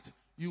treasure it,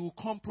 you will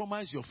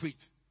compromise your faith.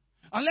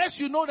 Unless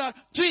you know that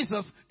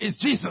Jesus is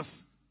Jesus.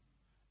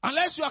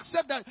 Unless you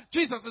accept that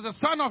Jesus is the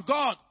Son of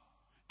God.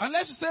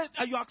 Unless you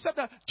say you accept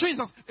that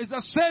Jesus is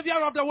the Savior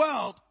of the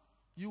world,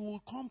 you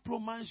will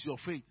compromise your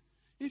faith.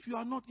 If you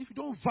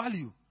don't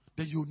value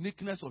the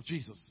uniqueness of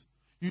Jesus,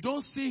 you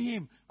don't see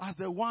him as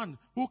the one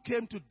who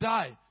came to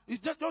die. You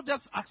don't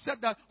just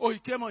accept that, oh, he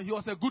came on, he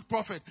was a good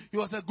prophet, he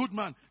was a good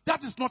man.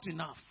 That is not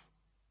enough.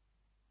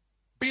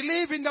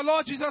 Believe in the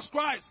Lord Jesus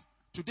Christ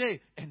today,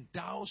 and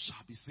thou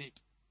shalt be saved.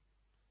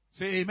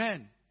 Say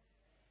amen.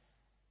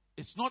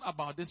 It's not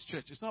about this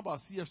church. It's not about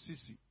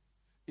CFCC.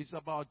 It's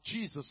about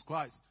Jesus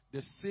Christ,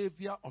 the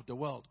Savior of the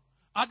world.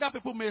 Other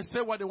people may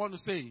say what they want to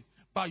say,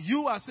 but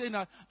you are saying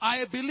that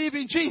I believe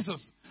in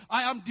Jesus.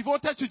 I am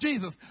devoted to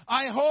Jesus.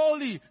 I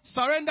wholly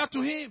surrender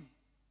to him.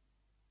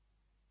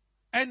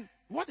 And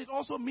what it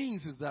also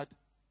means is that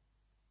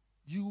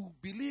you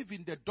believe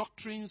in the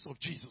doctrines of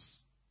Jesus,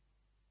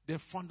 the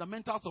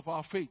fundamentals of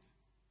our faith.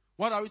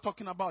 What are we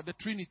talking about? The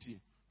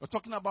Trinity. We're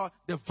talking about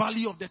the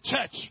value of the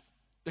church,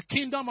 the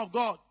kingdom of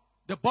God,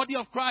 the body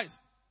of Christ.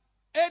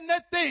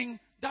 Anything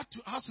that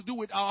has to do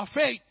with our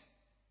faith,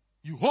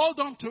 you hold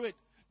on to it.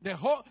 The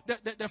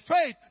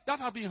faith that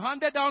has been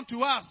handed down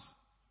to us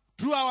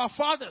through our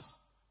fathers,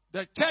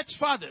 the church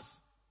fathers,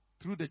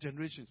 through the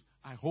generations.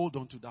 I hold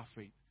on to that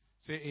faith.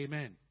 Say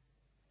amen.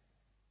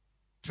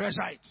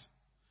 Treasure it.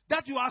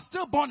 That you are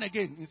still born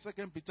again. In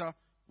 2 Peter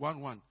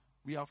 1:1,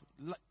 we have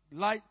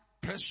light,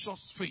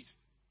 precious faith.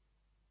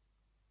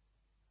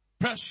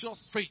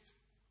 Precious faith.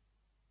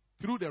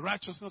 Through the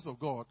righteousness of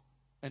God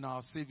and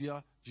our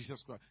Savior,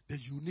 Jesus Christ. The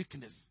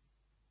uniqueness.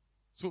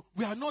 So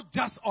we are not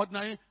just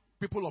ordinary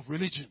people of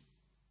religion.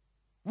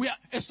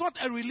 It's not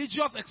a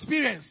religious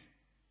experience.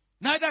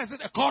 Neither is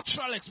it a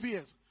cultural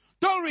experience.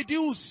 Don't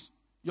reduce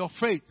your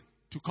faith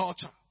to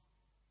culture.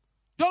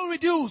 Don't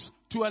reduce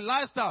to a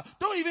lifestyle.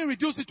 Don't even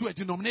reduce it to a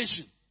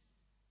denomination.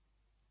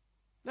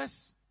 Let's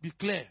be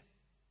clear.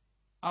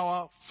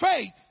 Our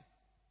faith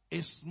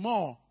is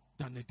more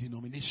than a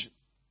denomination.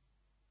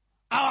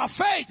 Our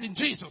faith in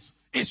Jesus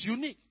is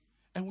unique.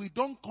 And we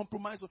don't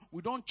compromise.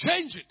 We don't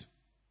change it.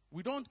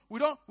 We don't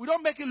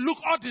make it look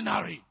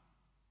ordinary.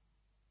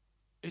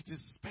 It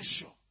is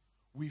special.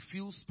 We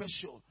feel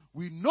special.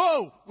 We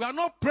know we are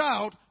not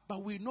proud,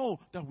 but we know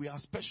that we are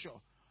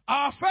special.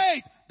 Our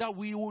faith that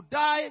we will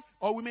die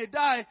or we may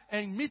die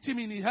and meet him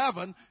in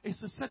heaven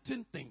is a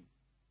certain thing.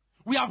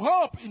 We have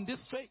hope in this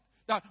faith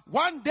that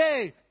one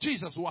day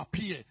Jesus will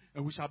appear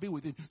and we shall be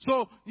with him.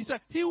 So he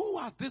said, he who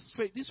has this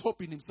faith, this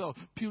hope in himself,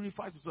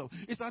 purifies himself.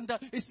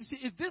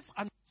 It's this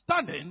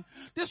understanding,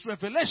 this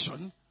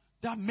revelation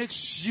that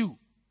makes you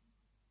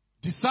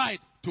decide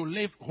to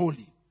live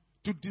holy.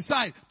 To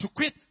decide to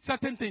quit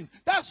certain things.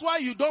 That's why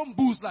you don't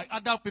booze like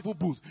other people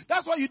booze.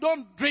 That's why you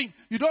don't drink.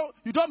 You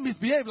don't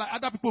misbehave like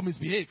other people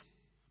misbehave.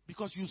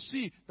 Because you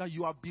see that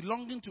you are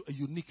belonging to a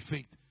unique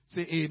faith.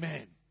 Say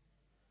amen.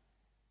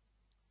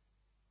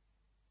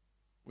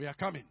 We are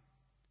coming.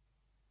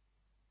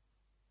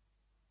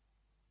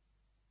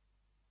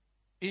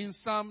 In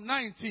Psalm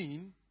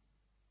 19,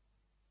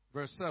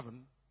 verse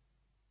 7,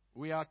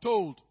 we are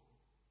told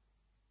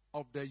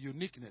of the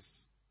uniqueness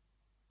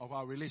of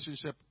our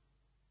relationship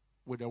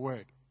with the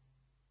word.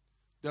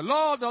 The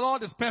law of the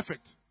Lord is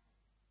perfect,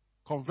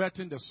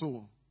 converting the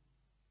soul.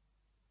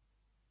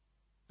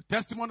 The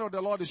testimony of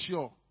the Lord is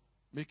sure,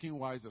 making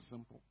wise the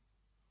simple.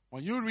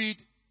 When you read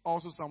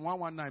also Psalm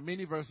 119,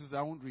 many verses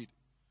I won't read.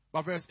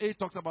 But verse 8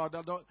 talks about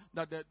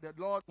that the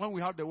Lord, when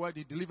we have the word,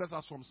 he delivers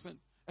us from sin.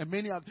 And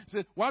many are,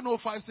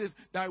 105 says,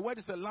 thy word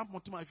is a lamp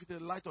unto my feet,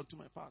 a light unto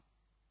my path.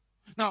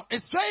 Now,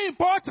 it's very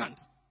important.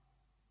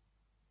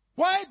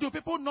 Why do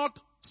people not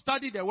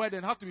study the word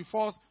and have to be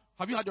forced?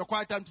 Have you had your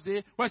quiet time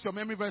today? Where's your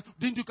memory verse?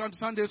 Didn't you come to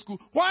Sunday school?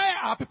 Why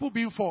are people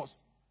being forced?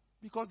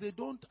 Because they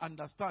don't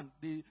understand.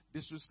 They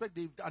disrespect.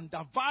 They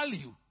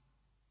undervalue.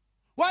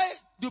 Why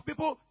do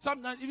people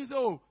sometimes even say,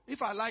 "Oh,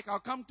 if I like,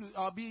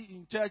 I'll be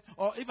in church,"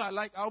 or "If I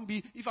like,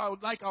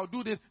 I'll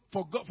do this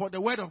for God, for the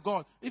word of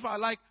God. If I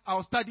like,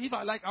 I'll study. If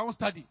I like, I won't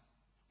study."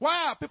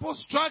 Why are people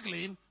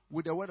struggling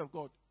with the word of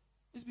God?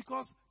 It's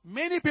because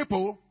many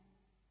people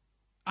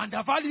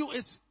undervalue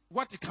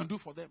what it can do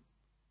for them.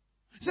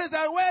 It says,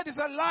 "Thy word is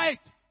a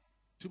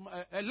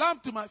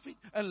lamp to my feet,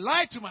 a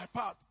light to my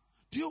path."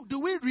 Do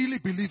we really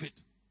believe it?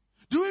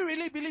 Do we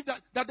really believe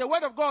that the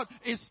word of God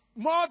is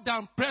more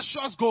than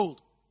precious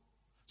gold?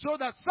 So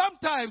that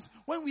sometimes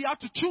when we have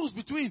to choose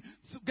between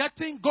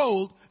getting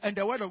gold and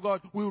the word of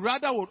God, we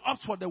rather would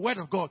opt for the word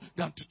of God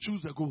than to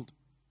choose the gold.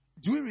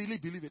 Do we really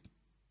believe it?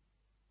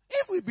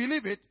 If we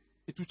believe it,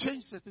 it will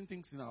change certain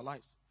things in our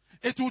lives.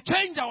 It will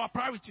change our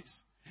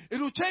priorities.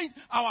 It will change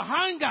our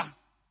hunger.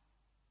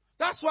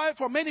 That's why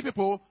for many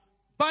people,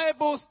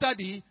 Bible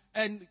study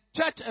and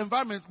church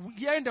environment,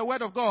 hearing the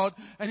word of God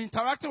and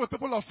interacting with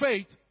people of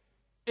faith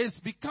has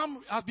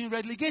been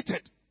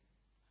relegated.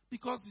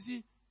 Because, you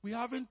see, we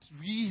haven't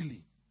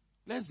really,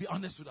 let's be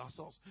honest with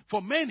ourselves.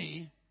 For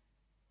many,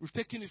 we've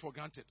taken it for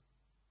granted.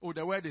 Oh,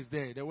 the word is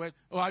there. The word.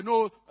 Oh, I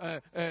know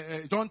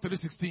John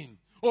 3:16.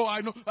 Oh,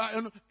 I know.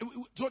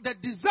 So the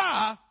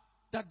desire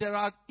that there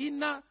are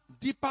inner,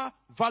 deeper,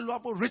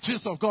 valuable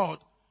riches of God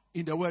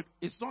in the word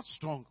is not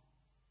strong.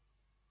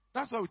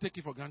 That's why we take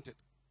it for granted.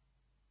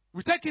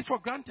 We take it for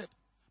granted.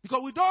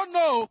 Because we don't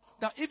know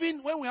that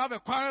even when we have a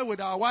quarrel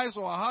with our wives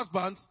or our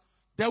husbands,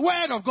 the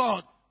word of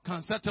God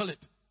can settle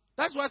it.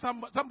 That's why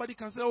somebody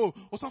can say, "Oh,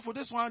 so for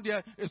this one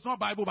there, it's not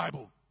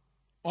Bible.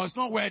 Or it's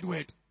not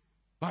word.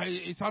 But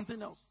it's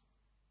something else."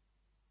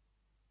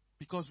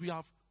 Because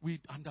we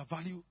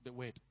undervalue the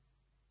word.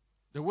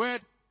 The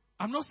word,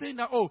 I'm not saying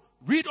that, "Oh,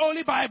 read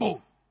only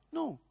Bible."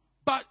 No.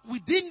 But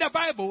within the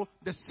Bible,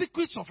 the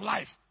secrets of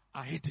life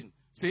are hidden.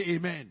 Say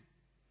amen.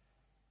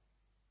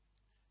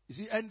 You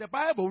see, and the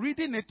Bible,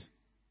 reading it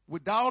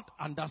without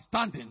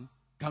understanding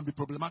can be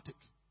problematic.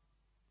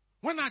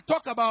 When I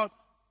talk about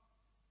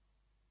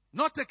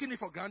not taking it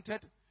for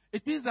granted,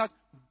 it means that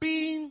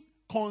being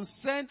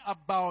concerned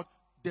about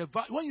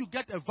when you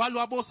get a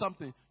valuable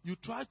something, you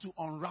try to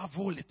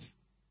unravel it.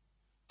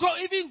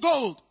 Even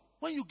gold,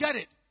 when you get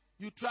it,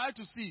 you try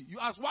to see. You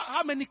ask,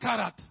 how many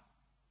carats?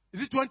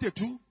 Is it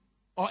 22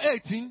 or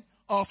 18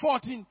 or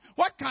 14?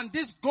 What can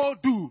this gold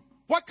do?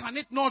 What can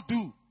it not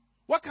do?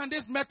 What can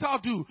this metal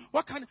do?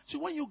 So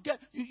when you get,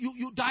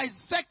 you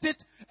dissect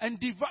it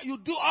and you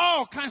do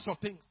all kinds of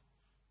things.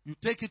 You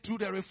take it through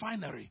the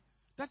refinery.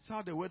 That's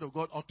how the word of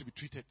God ought to be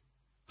treated.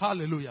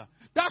 Hallelujah.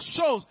 That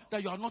shows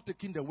that you are not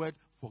taking the word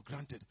for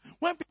granted.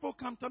 When people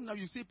come now,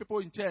 you see people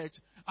in church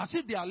as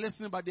if they are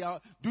listening, but they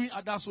are doing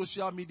other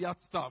social media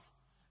stuff.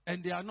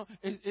 And they are not.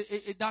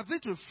 It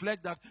doesn't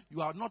reflect that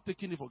you are not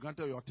taking it for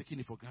granted or you are taking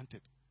it for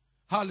granted.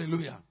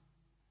 Hallelujah.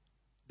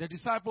 The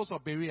disciples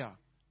of Berea,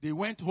 they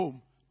went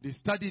home. They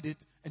studied it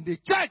and they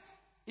checked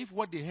if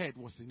what they heard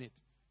was in it.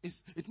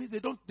 It means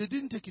they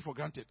didn't take it for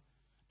granted.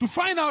 To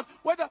find out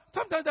whether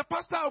sometimes the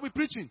pastor will be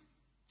preaching.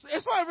 So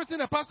it's not everything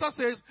the pastor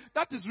says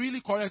that is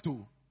really correct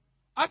too.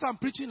 As I'm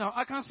preaching now,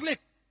 I can slip.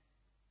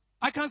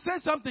 I can say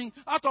something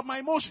out of my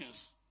emotions.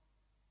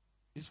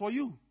 It's for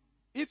you.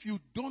 If you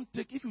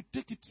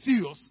take it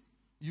serious,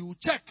 you will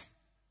check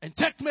and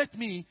checkmate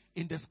me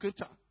in the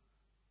scripture.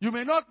 You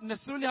may not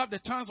necessarily have the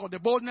chance or the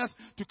boldness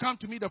to come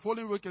to me the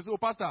following week and say, "Oh,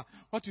 Pastor,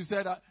 what you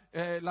said,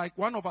 like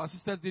one of our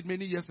sisters did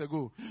many years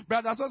ago.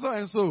 Brother so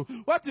and so,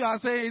 what you are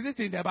saying, is it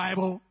in the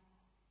Bible?"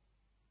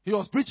 He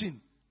was preaching.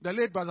 The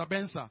late Brother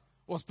Benson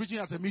was preaching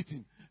at a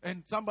meeting.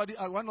 And somebody,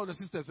 one of the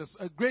sisters,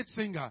 a great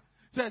singer,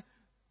 said,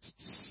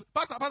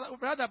 Pastor, brother,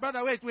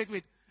 wait.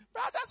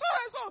 Brother so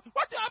and so,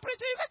 what you are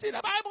preaching, is it in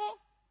the Bible?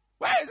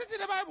 Where is it in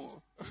the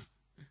Bible?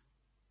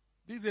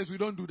 These days we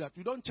don't do that.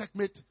 We don't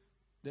checkmate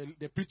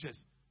the preachers.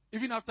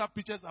 Even after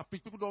preachers are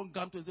preached, people don't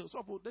come to and say,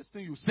 "So this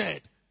thing you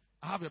said,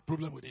 I have a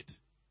problem with it.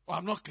 Or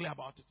I'm not clear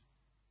about it."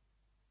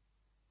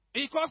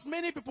 Because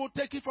many people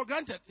take it for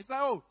granted. It's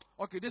like, "Oh,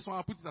 okay, this one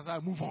I'll put it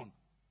aside, move on."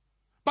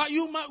 But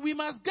we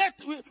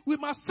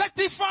must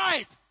certify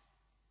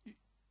it.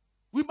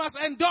 We must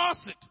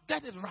endorse it.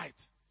 Get it right.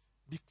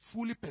 Be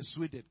fully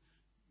persuaded.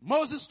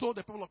 Moses told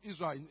the people of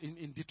Israel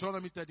in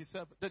Deuteronomy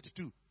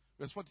 32,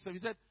 verse 47, he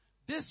said,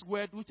 "This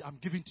word which I'm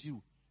giving to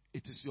you,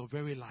 it is your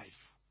very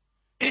life."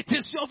 It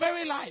is your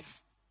very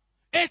life.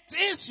 It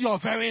is your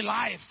very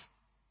life.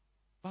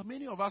 But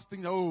many of us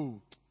think, "Oh,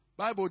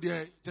 Bible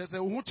there, there's a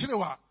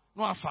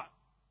no afa."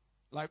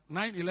 Like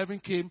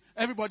 9/11 came,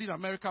 everybody in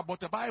America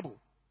bought a Bible.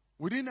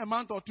 Within a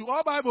month or two,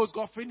 all Bibles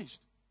got finished.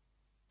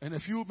 And a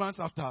few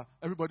months after,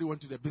 everybody went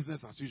to their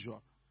business as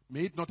usual.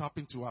 May it not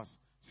happen to us.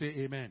 Say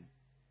amen.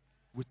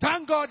 We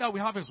thank God that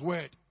we have His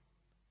word.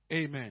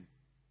 Amen.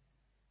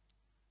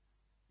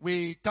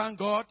 We thank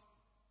God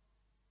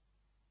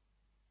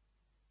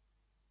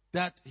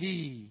that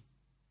we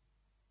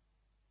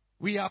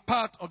are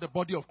part of the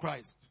body of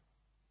Christ.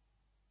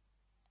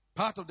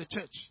 Part of the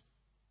church.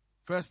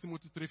 1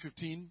 Timothy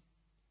 3:15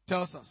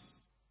 tells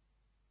us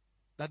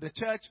that the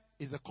church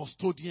is a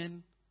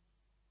custodian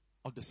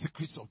of the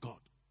secrets of God.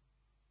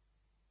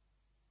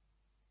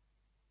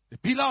 The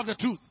pillar of the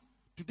truth.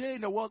 Today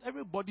in the world,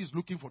 everybody is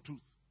looking for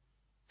truth.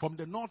 From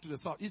the north to the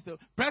south. The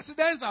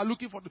presidents are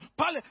looking for truth.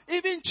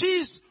 Even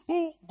chiefs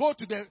who go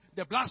to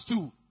the blast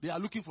stool, they are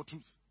looking for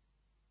truth.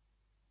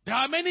 There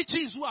are many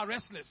chiefs who are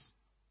restless,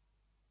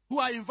 who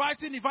are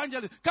inviting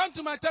evangelists, come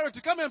to my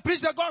territory, come and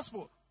preach the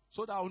gospel,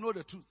 so that I will know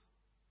the truth.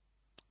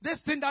 This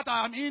thing that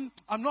I am in,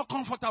 I'm not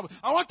comfortable.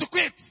 I want to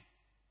quit.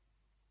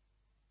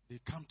 They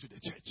come to the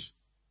church.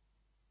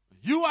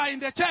 You are in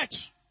the church.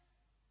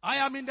 I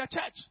am in the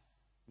church.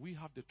 We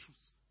have the truth.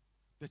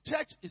 The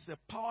church is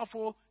a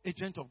powerful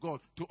agent of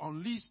God to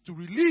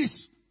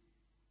release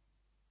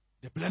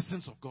the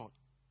blessings of God,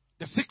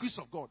 the secrets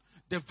of God,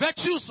 the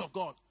virtues of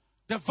God,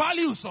 the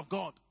values of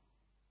God.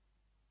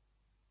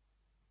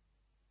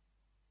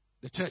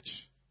 The church.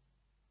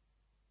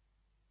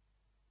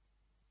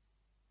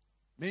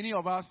 Many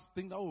of us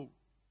think that, oh,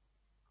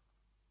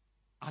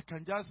 I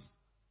can just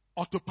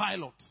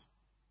autopilot.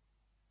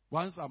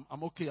 Once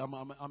I'm okay,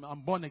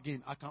 I'm born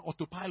again, I can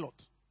autopilot.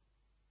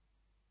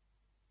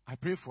 I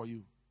pray for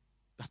you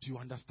that you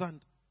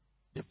understand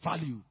the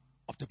value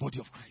of the body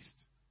of Christ.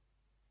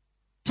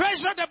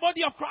 Treasure the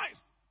body of Christ.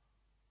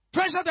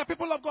 Treasure the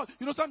people of God.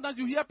 You know, sometimes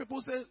you hear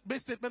people say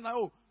base statement like,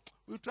 oh,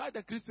 we try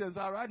the Christians.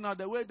 Right now,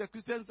 the way the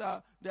Christians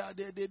are, they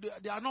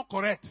are not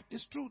correct.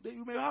 It's true.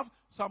 You may have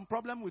some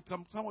problem with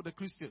some of the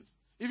Christians.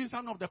 Even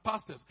some of the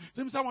pastors.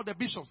 Even some of the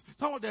bishops.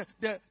 Some of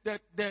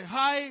the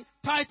high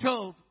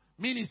titled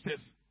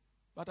ministers.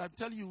 But I'm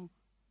telling you,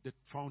 the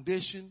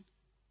foundation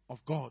of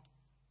God,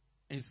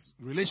 his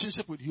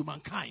relationship with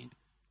humankind,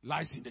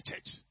 lies in the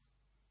church.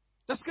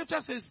 The scripture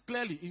says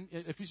clearly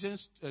in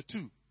Ephesians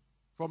 2,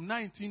 from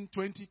 19,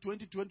 20,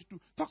 22,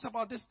 talks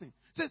about this thing.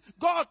 It says,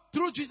 God,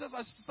 through Jesus,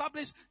 has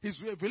established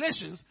his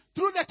revelations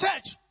through the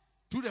church,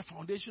 through the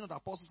foundation of the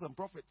apostles and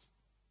prophets.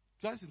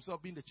 Christ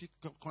himself being the chief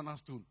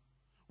cornerstone.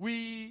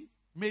 We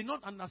may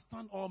not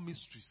understand all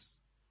mysteries.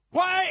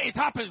 Why it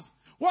happens?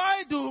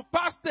 Why do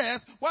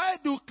pastors, why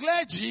do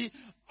clergy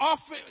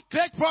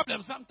create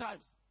problems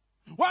sometimes?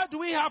 Why do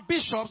we have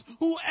bishops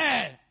who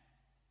err?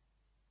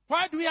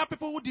 Why do we have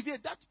people who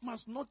deviate? That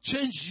must not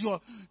change your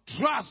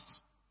trust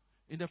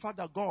in the fact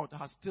that God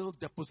has still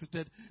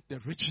deposited the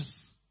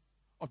riches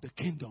of the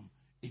kingdom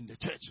in the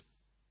church.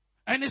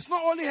 And it's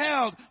not only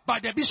held by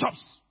the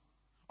bishops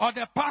or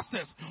the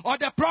pastors or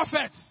the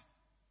prophets.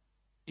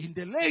 In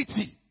the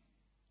laity,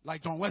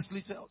 like John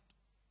Wesley said,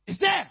 it's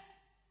there.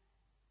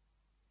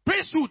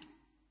 Priesthood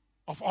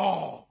of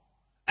all.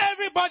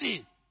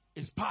 Everybody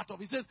is part of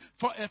it. It says,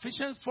 for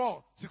Ephesians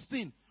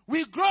 4:16,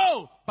 we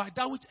grow by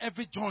that which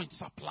every joint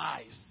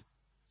supplies.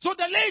 So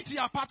the laity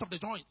are part of the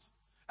joints.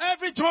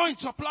 Every joint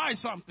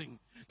supplies something.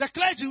 The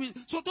clergy,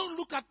 so don't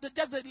look at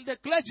the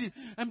clergy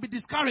and be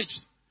discouraged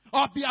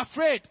or be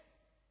afraid.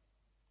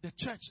 The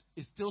church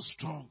is still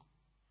strong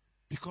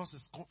because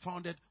it's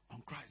founded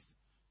on Christ.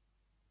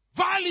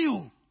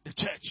 Value the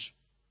church.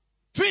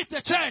 Treat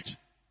the church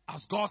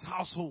as God's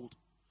household.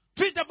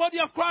 Treat the body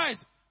of Christ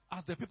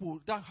as the people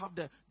that have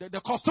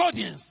the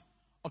custodians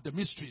of the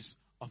mysteries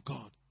of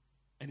God.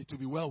 And it will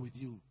be well with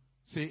you.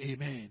 Say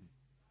amen.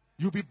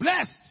 You'll be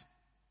blessed.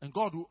 And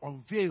God will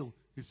unveil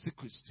his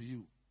secrets to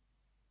you.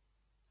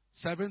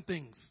 7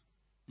 things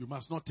you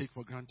must not take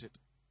for granted.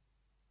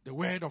 The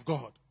word of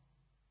God.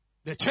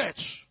 The church.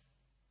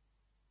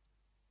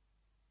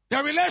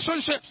 The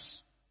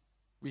relationships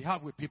we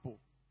have with people.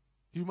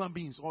 Human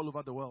beings all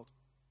over the world.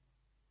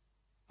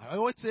 I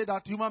always say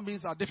that human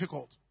beings are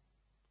difficult.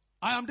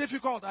 I am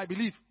difficult, I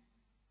believe.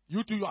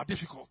 You too, you are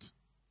difficult.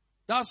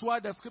 That's why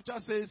the scripture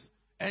says,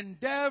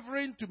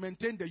 endeavoring to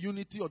maintain the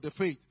unity of the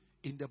faith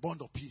in the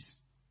bond of peace.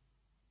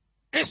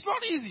 It's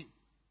not easy.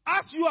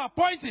 As you are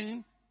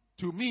pointing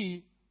to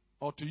me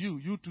or to you,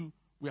 you too,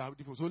 we are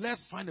difficult. So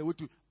let's find a way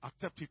to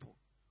accept people.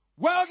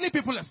 Worldly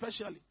people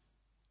especially.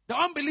 The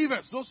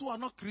unbelievers, those who are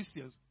not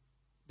Christians,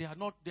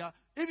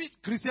 even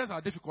Christians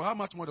are difficult. How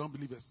much more the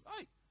unbelievers?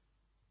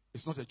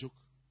 It's not a joke.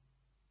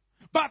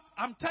 But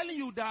I'm telling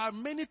you, there are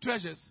many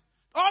treasures.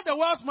 All the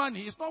world's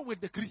money is not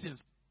with the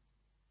Christians.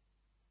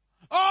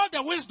 All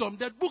the wisdom,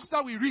 the books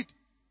that we read.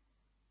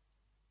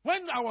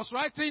 When I was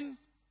writing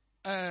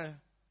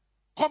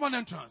Common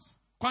Entrance,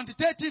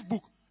 quantitative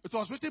book, it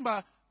was written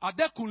by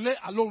Adekunle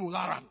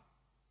Alorularan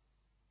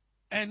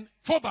and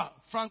Foba,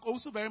 Frank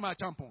also very much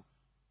champon.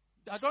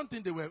 I don't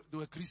think they were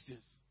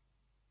Christians.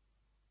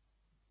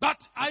 But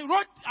I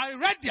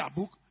read their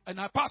book and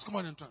I passed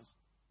Common Entrance.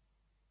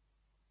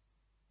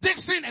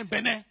 Dixon and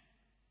Benin,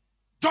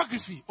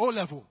 geography, O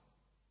level.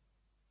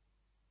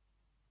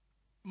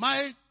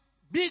 My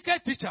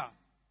BK teacher,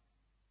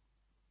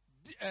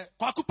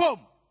 Kwakupom,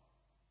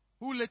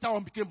 who later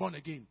on became born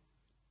again,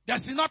 the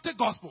Synoptic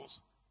Gospels.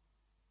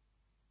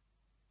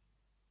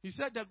 He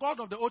said the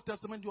God of the Old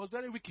Testament, he was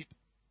very wicked.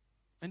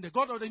 And the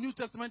God of the New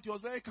Testament, he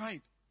was very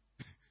kind.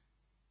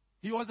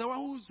 He was the one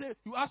who said,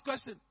 you ask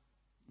questions.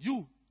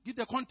 You give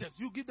the context.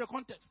 You give the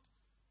context.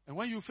 And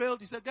when you failed,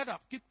 he said, get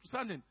up, keep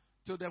standing.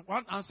 Till the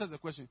one answers the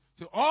question.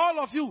 So all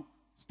of you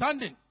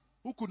standing,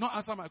 who could not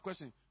answer my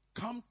question,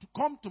 come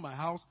to my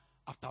house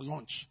after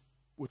lunch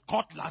with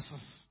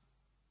cutlasses.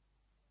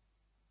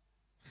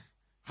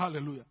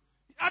 Hallelujah.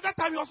 At that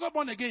time, he was not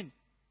born again.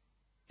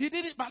 He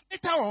did it, but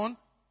later on,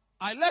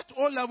 I left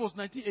all levels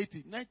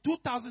 1980.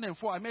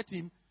 2004, I met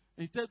him,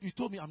 and he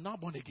told me, I'm now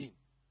born again.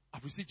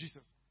 I've received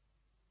Jesus.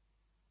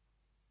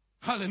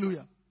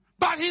 Hallelujah.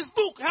 But his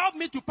book helped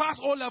me to pass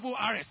O-level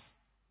RS.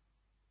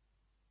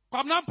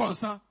 Kwabena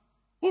Ponsa,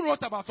 who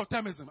wrote about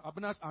totemism,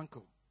 Abena's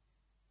uncle,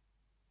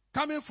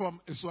 coming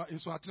from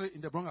Iswatiri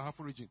in the Brong-Ahafo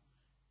region.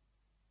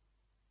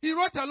 He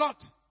wrote a lot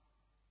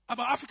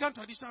about African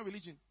traditional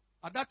religion.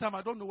 At that time,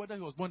 I don't know whether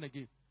he was born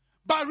again.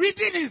 But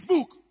reading his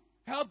book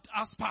helped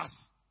us pass.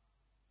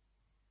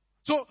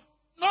 So,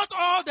 not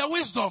all the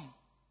wisdom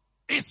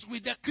is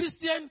with the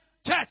Christian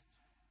church.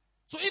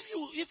 So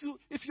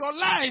if your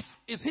life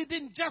is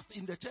hidden just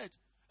in the church,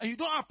 and you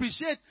don't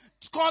appreciate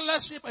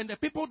scholarship and the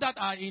people that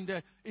are in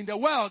the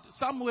world,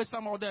 some way,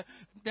 somehow, the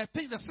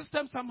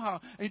system somehow,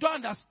 and you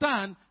don't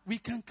understand, we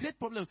can create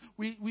problems.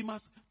 We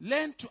must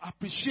learn to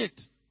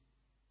appreciate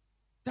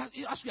that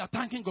as we are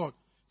thanking God.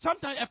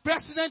 Sometimes a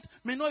president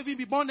may not even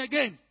be born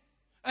again.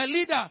 A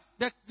leader,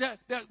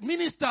 the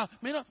minister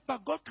may not,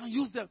 but God can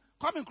use them.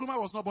 Kwame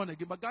Nkrumah was not born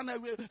again, but Ghana,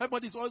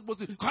 everybody is always supposed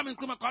to Kwame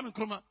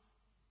Nkrumah.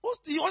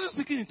 He wasn't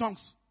speaking in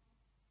tongues.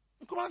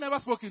 Nkrumah never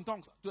spoke in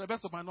tongues, to the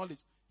best of my knowledge.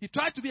 He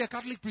tried to be a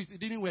Catholic priest. It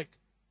didn't work.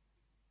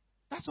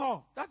 That's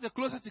all. That's the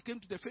closest he came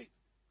to the faith.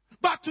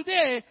 But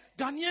today,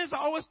 Ghanaians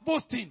are always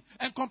boasting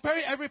and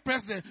comparing every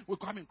president with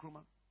Kwame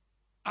Nkrumah.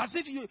 As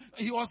if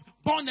he was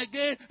born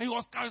again, and he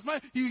was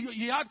charismatic.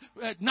 He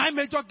had 9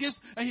 major gifts,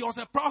 and he was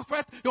a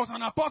prophet, he was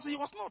an apostle. He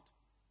was not.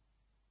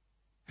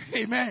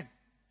 Amen.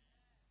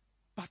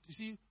 But you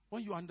see,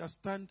 when you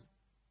understand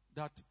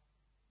that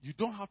you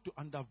don't have to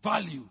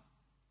undervalue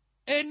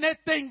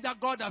anything that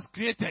God has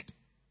created,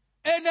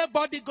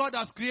 anybody God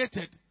has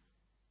created,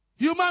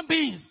 human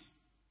beings,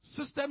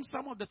 systems,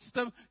 some of the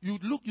systems, you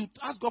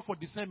ask God for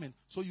discernment,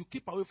 so you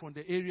keep away from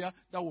the area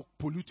that will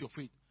pollute your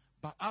faith.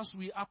 But as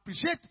we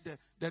appreciate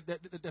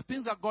the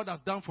things that God has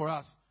done for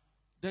us,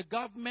 the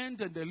government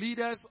and the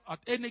leaders at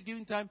any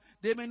given time,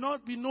 they may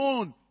not be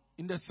known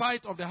in the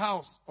sight of the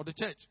house or the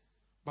church.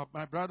 But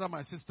my brother,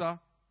 my sister,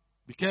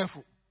 be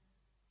careful.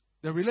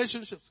 The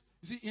relationships.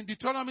 You see, in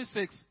Deuteronomy 6,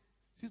 it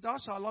says, thou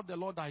shalt love the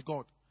Lord thy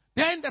God.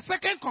 Then the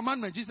second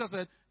commandment, Jesus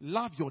said,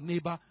 love your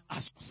neighbor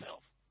as yourself.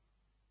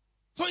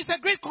 So it's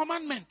a great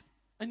commandment.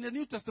 In the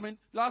New Testament,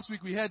 last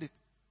week we heard it.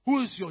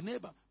 Who is your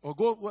neighbor? Or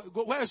go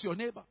where is your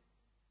neighbor?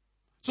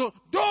 So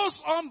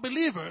those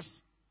unbelievers,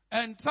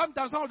 and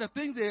sometimes some of the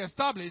things they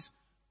establish,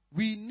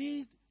 we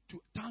need to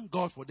thank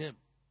God for them.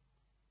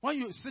 When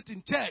you sit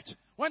in church,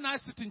 when I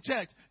sit in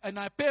church and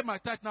I pay my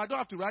tithe, now I don't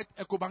have to write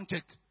EcoBank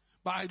check.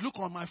 But I look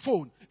on my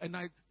phone and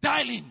I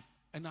dial in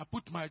and I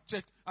put my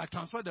check, I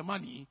transfer the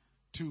money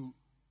to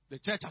the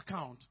church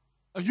account.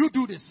 And you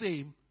do the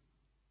same.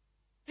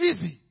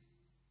 Easy.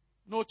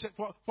 No check.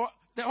 For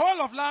the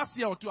whole of last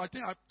year or two, I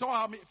think I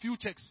taught a few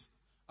checks.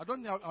 I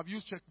don't know, I've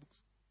used checkbooks.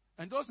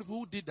 And those people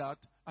who did that,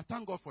 I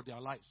thank God for their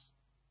lives.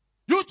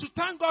 You to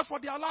thank God for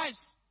their lives.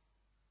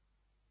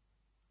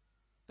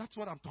 That's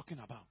what I'm talking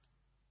about.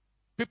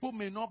 People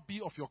may not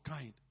be of your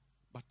kind,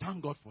 but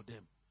thank God for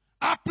them.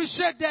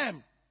 Appreciate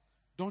them.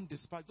 Don't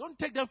despise. Don't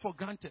take them for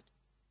granted.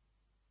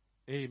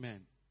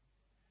 Amen.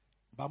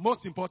 But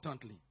most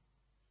importantly,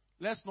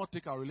 let's not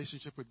take our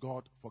relationship with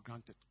God for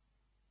granted.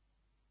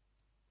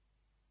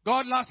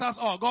 God loves us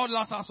all. God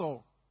loves us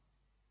all.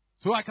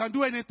 So I can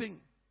do anything.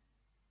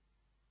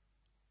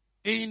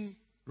 In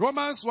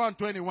Romans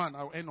 1:21,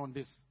 I'll end on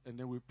this, and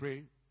then we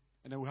pray,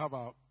 and then we have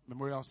our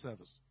memorial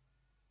service.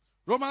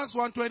 Romans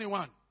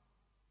 1:21.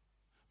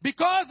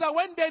 Because that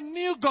when they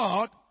knew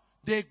God,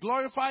 they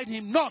glorified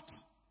Him not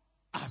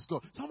as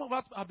God. Some of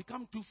us have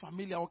become too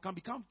familiar, or can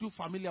become too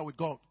familiar with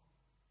God.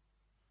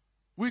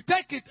 We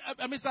take it,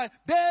 it's like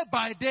day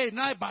by day,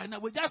 night by night.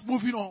 We're just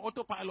moving on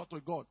autopilot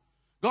with God.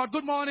 God,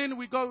 good morning.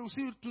 We'll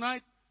see you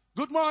tonight.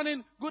 Good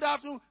morning. Good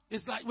afternoon.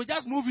 It's like we're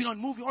just moving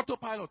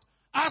autopilot.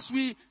 As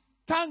we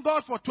thank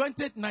God for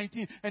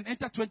 2019 and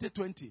enter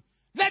 2020.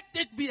 Let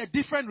it be a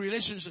different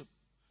relationship.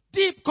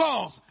 Deep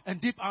calls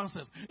and deep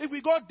answers. If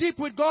we go deep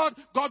with God,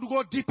 God will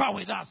go deeper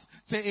with us.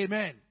 Say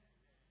amen.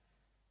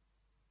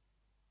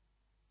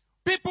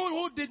 People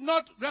who did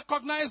not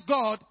recognize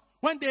God,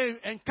 when they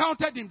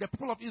encountered Him, the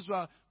people of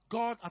Israel,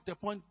 God at the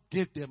point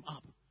gave them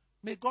up.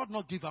 May God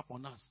not give up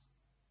on us.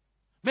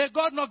 May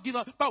God not give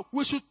up. But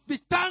we should be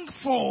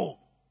thankful.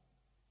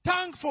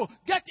 Thankful.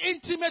 Get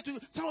intimate.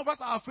 Some of us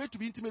are afraid to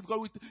be intimate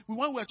because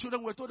when we were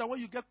children, we were told that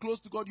when you get close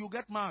to God, you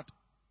get mad.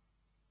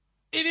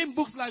 Even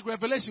books like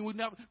Revelation,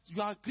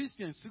 you are a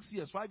Christian 6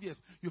 years, 5 years,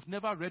 you've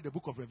never read the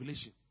book of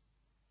Revelation.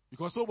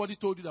 Because somebody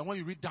told you that when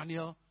you read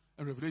Daniel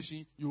and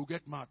Revelation, you will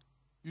get mad.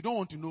 You don't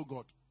want to know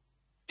God.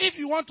 If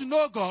you want to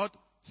know God,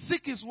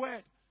 seek His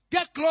word.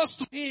 Get close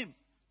to Him.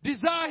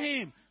 Desire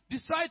Him.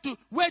 Decide to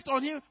wait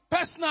on Him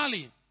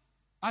personally.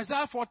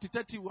 Isaiah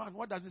 40:31.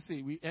 What does it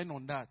say? We end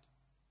on that.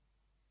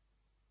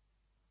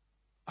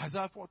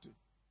 Isaiah 40.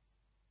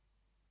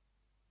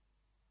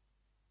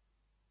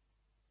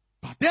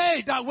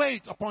 They that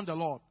wait upon the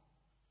Lord,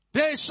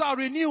 they shall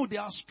renew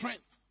their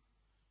strength.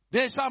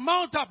 They shall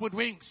mount up with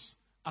wings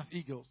as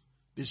eagles.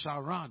 They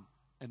shall run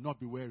and not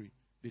be weary.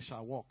 They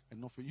shall walk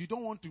and not faint. You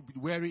don't want to be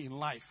weary in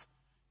life.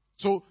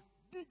 So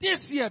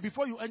this year,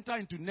 before you enter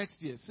into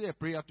next year, say a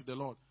prayer to the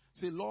Lord.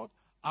 Say, Lord,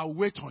 I'll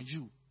wait on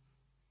you.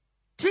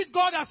 Treat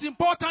God as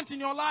important in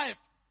your life.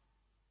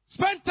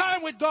 Spend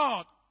time with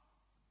God.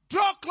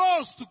 Draw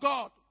close to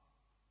God.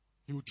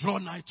 He will draw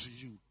nigh to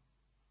you.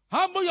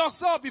 Humble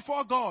yourself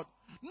before God.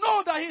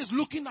 Know that He is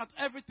looking at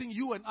everything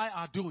you and I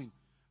are doing.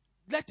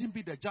 Let Him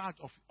be the judge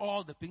of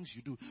all the things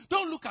you do.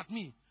 Don't look at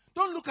me.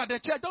 Don't look at the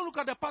church. Don't look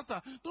at the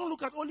pastor. Don't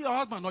look at only your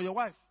husband or your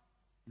wife.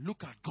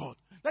 Look at God.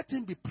 Let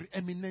Him be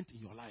preeminent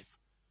in your life.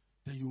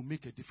 Then you will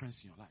make a difference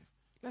in your life.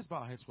 Let's bow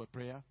our heads for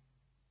prayer.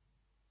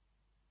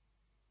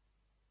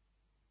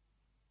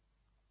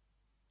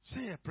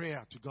 Say a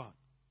prayer to God.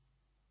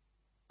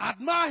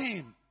 Admire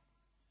Him.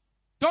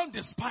 Don't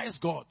despise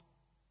God.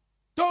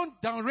 Don't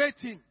downrate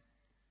Him.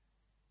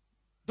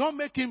 Don't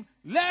make Him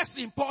less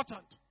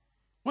important.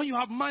 When you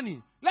have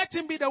money, let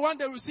Him be the one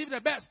that receives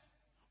the best.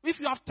 If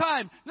you have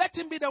time, let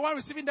Him be the one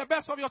receiving the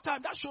best of your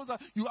time. That shows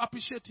that you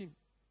appreciate Him.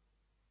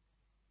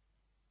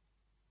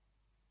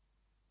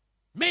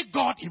 Make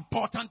God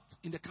important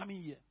in the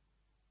coming year.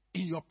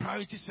 In your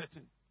priority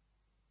setting.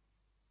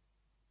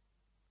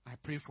 I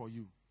pray for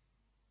you.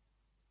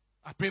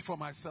 I pray for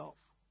myself.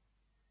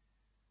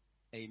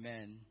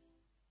 Amen.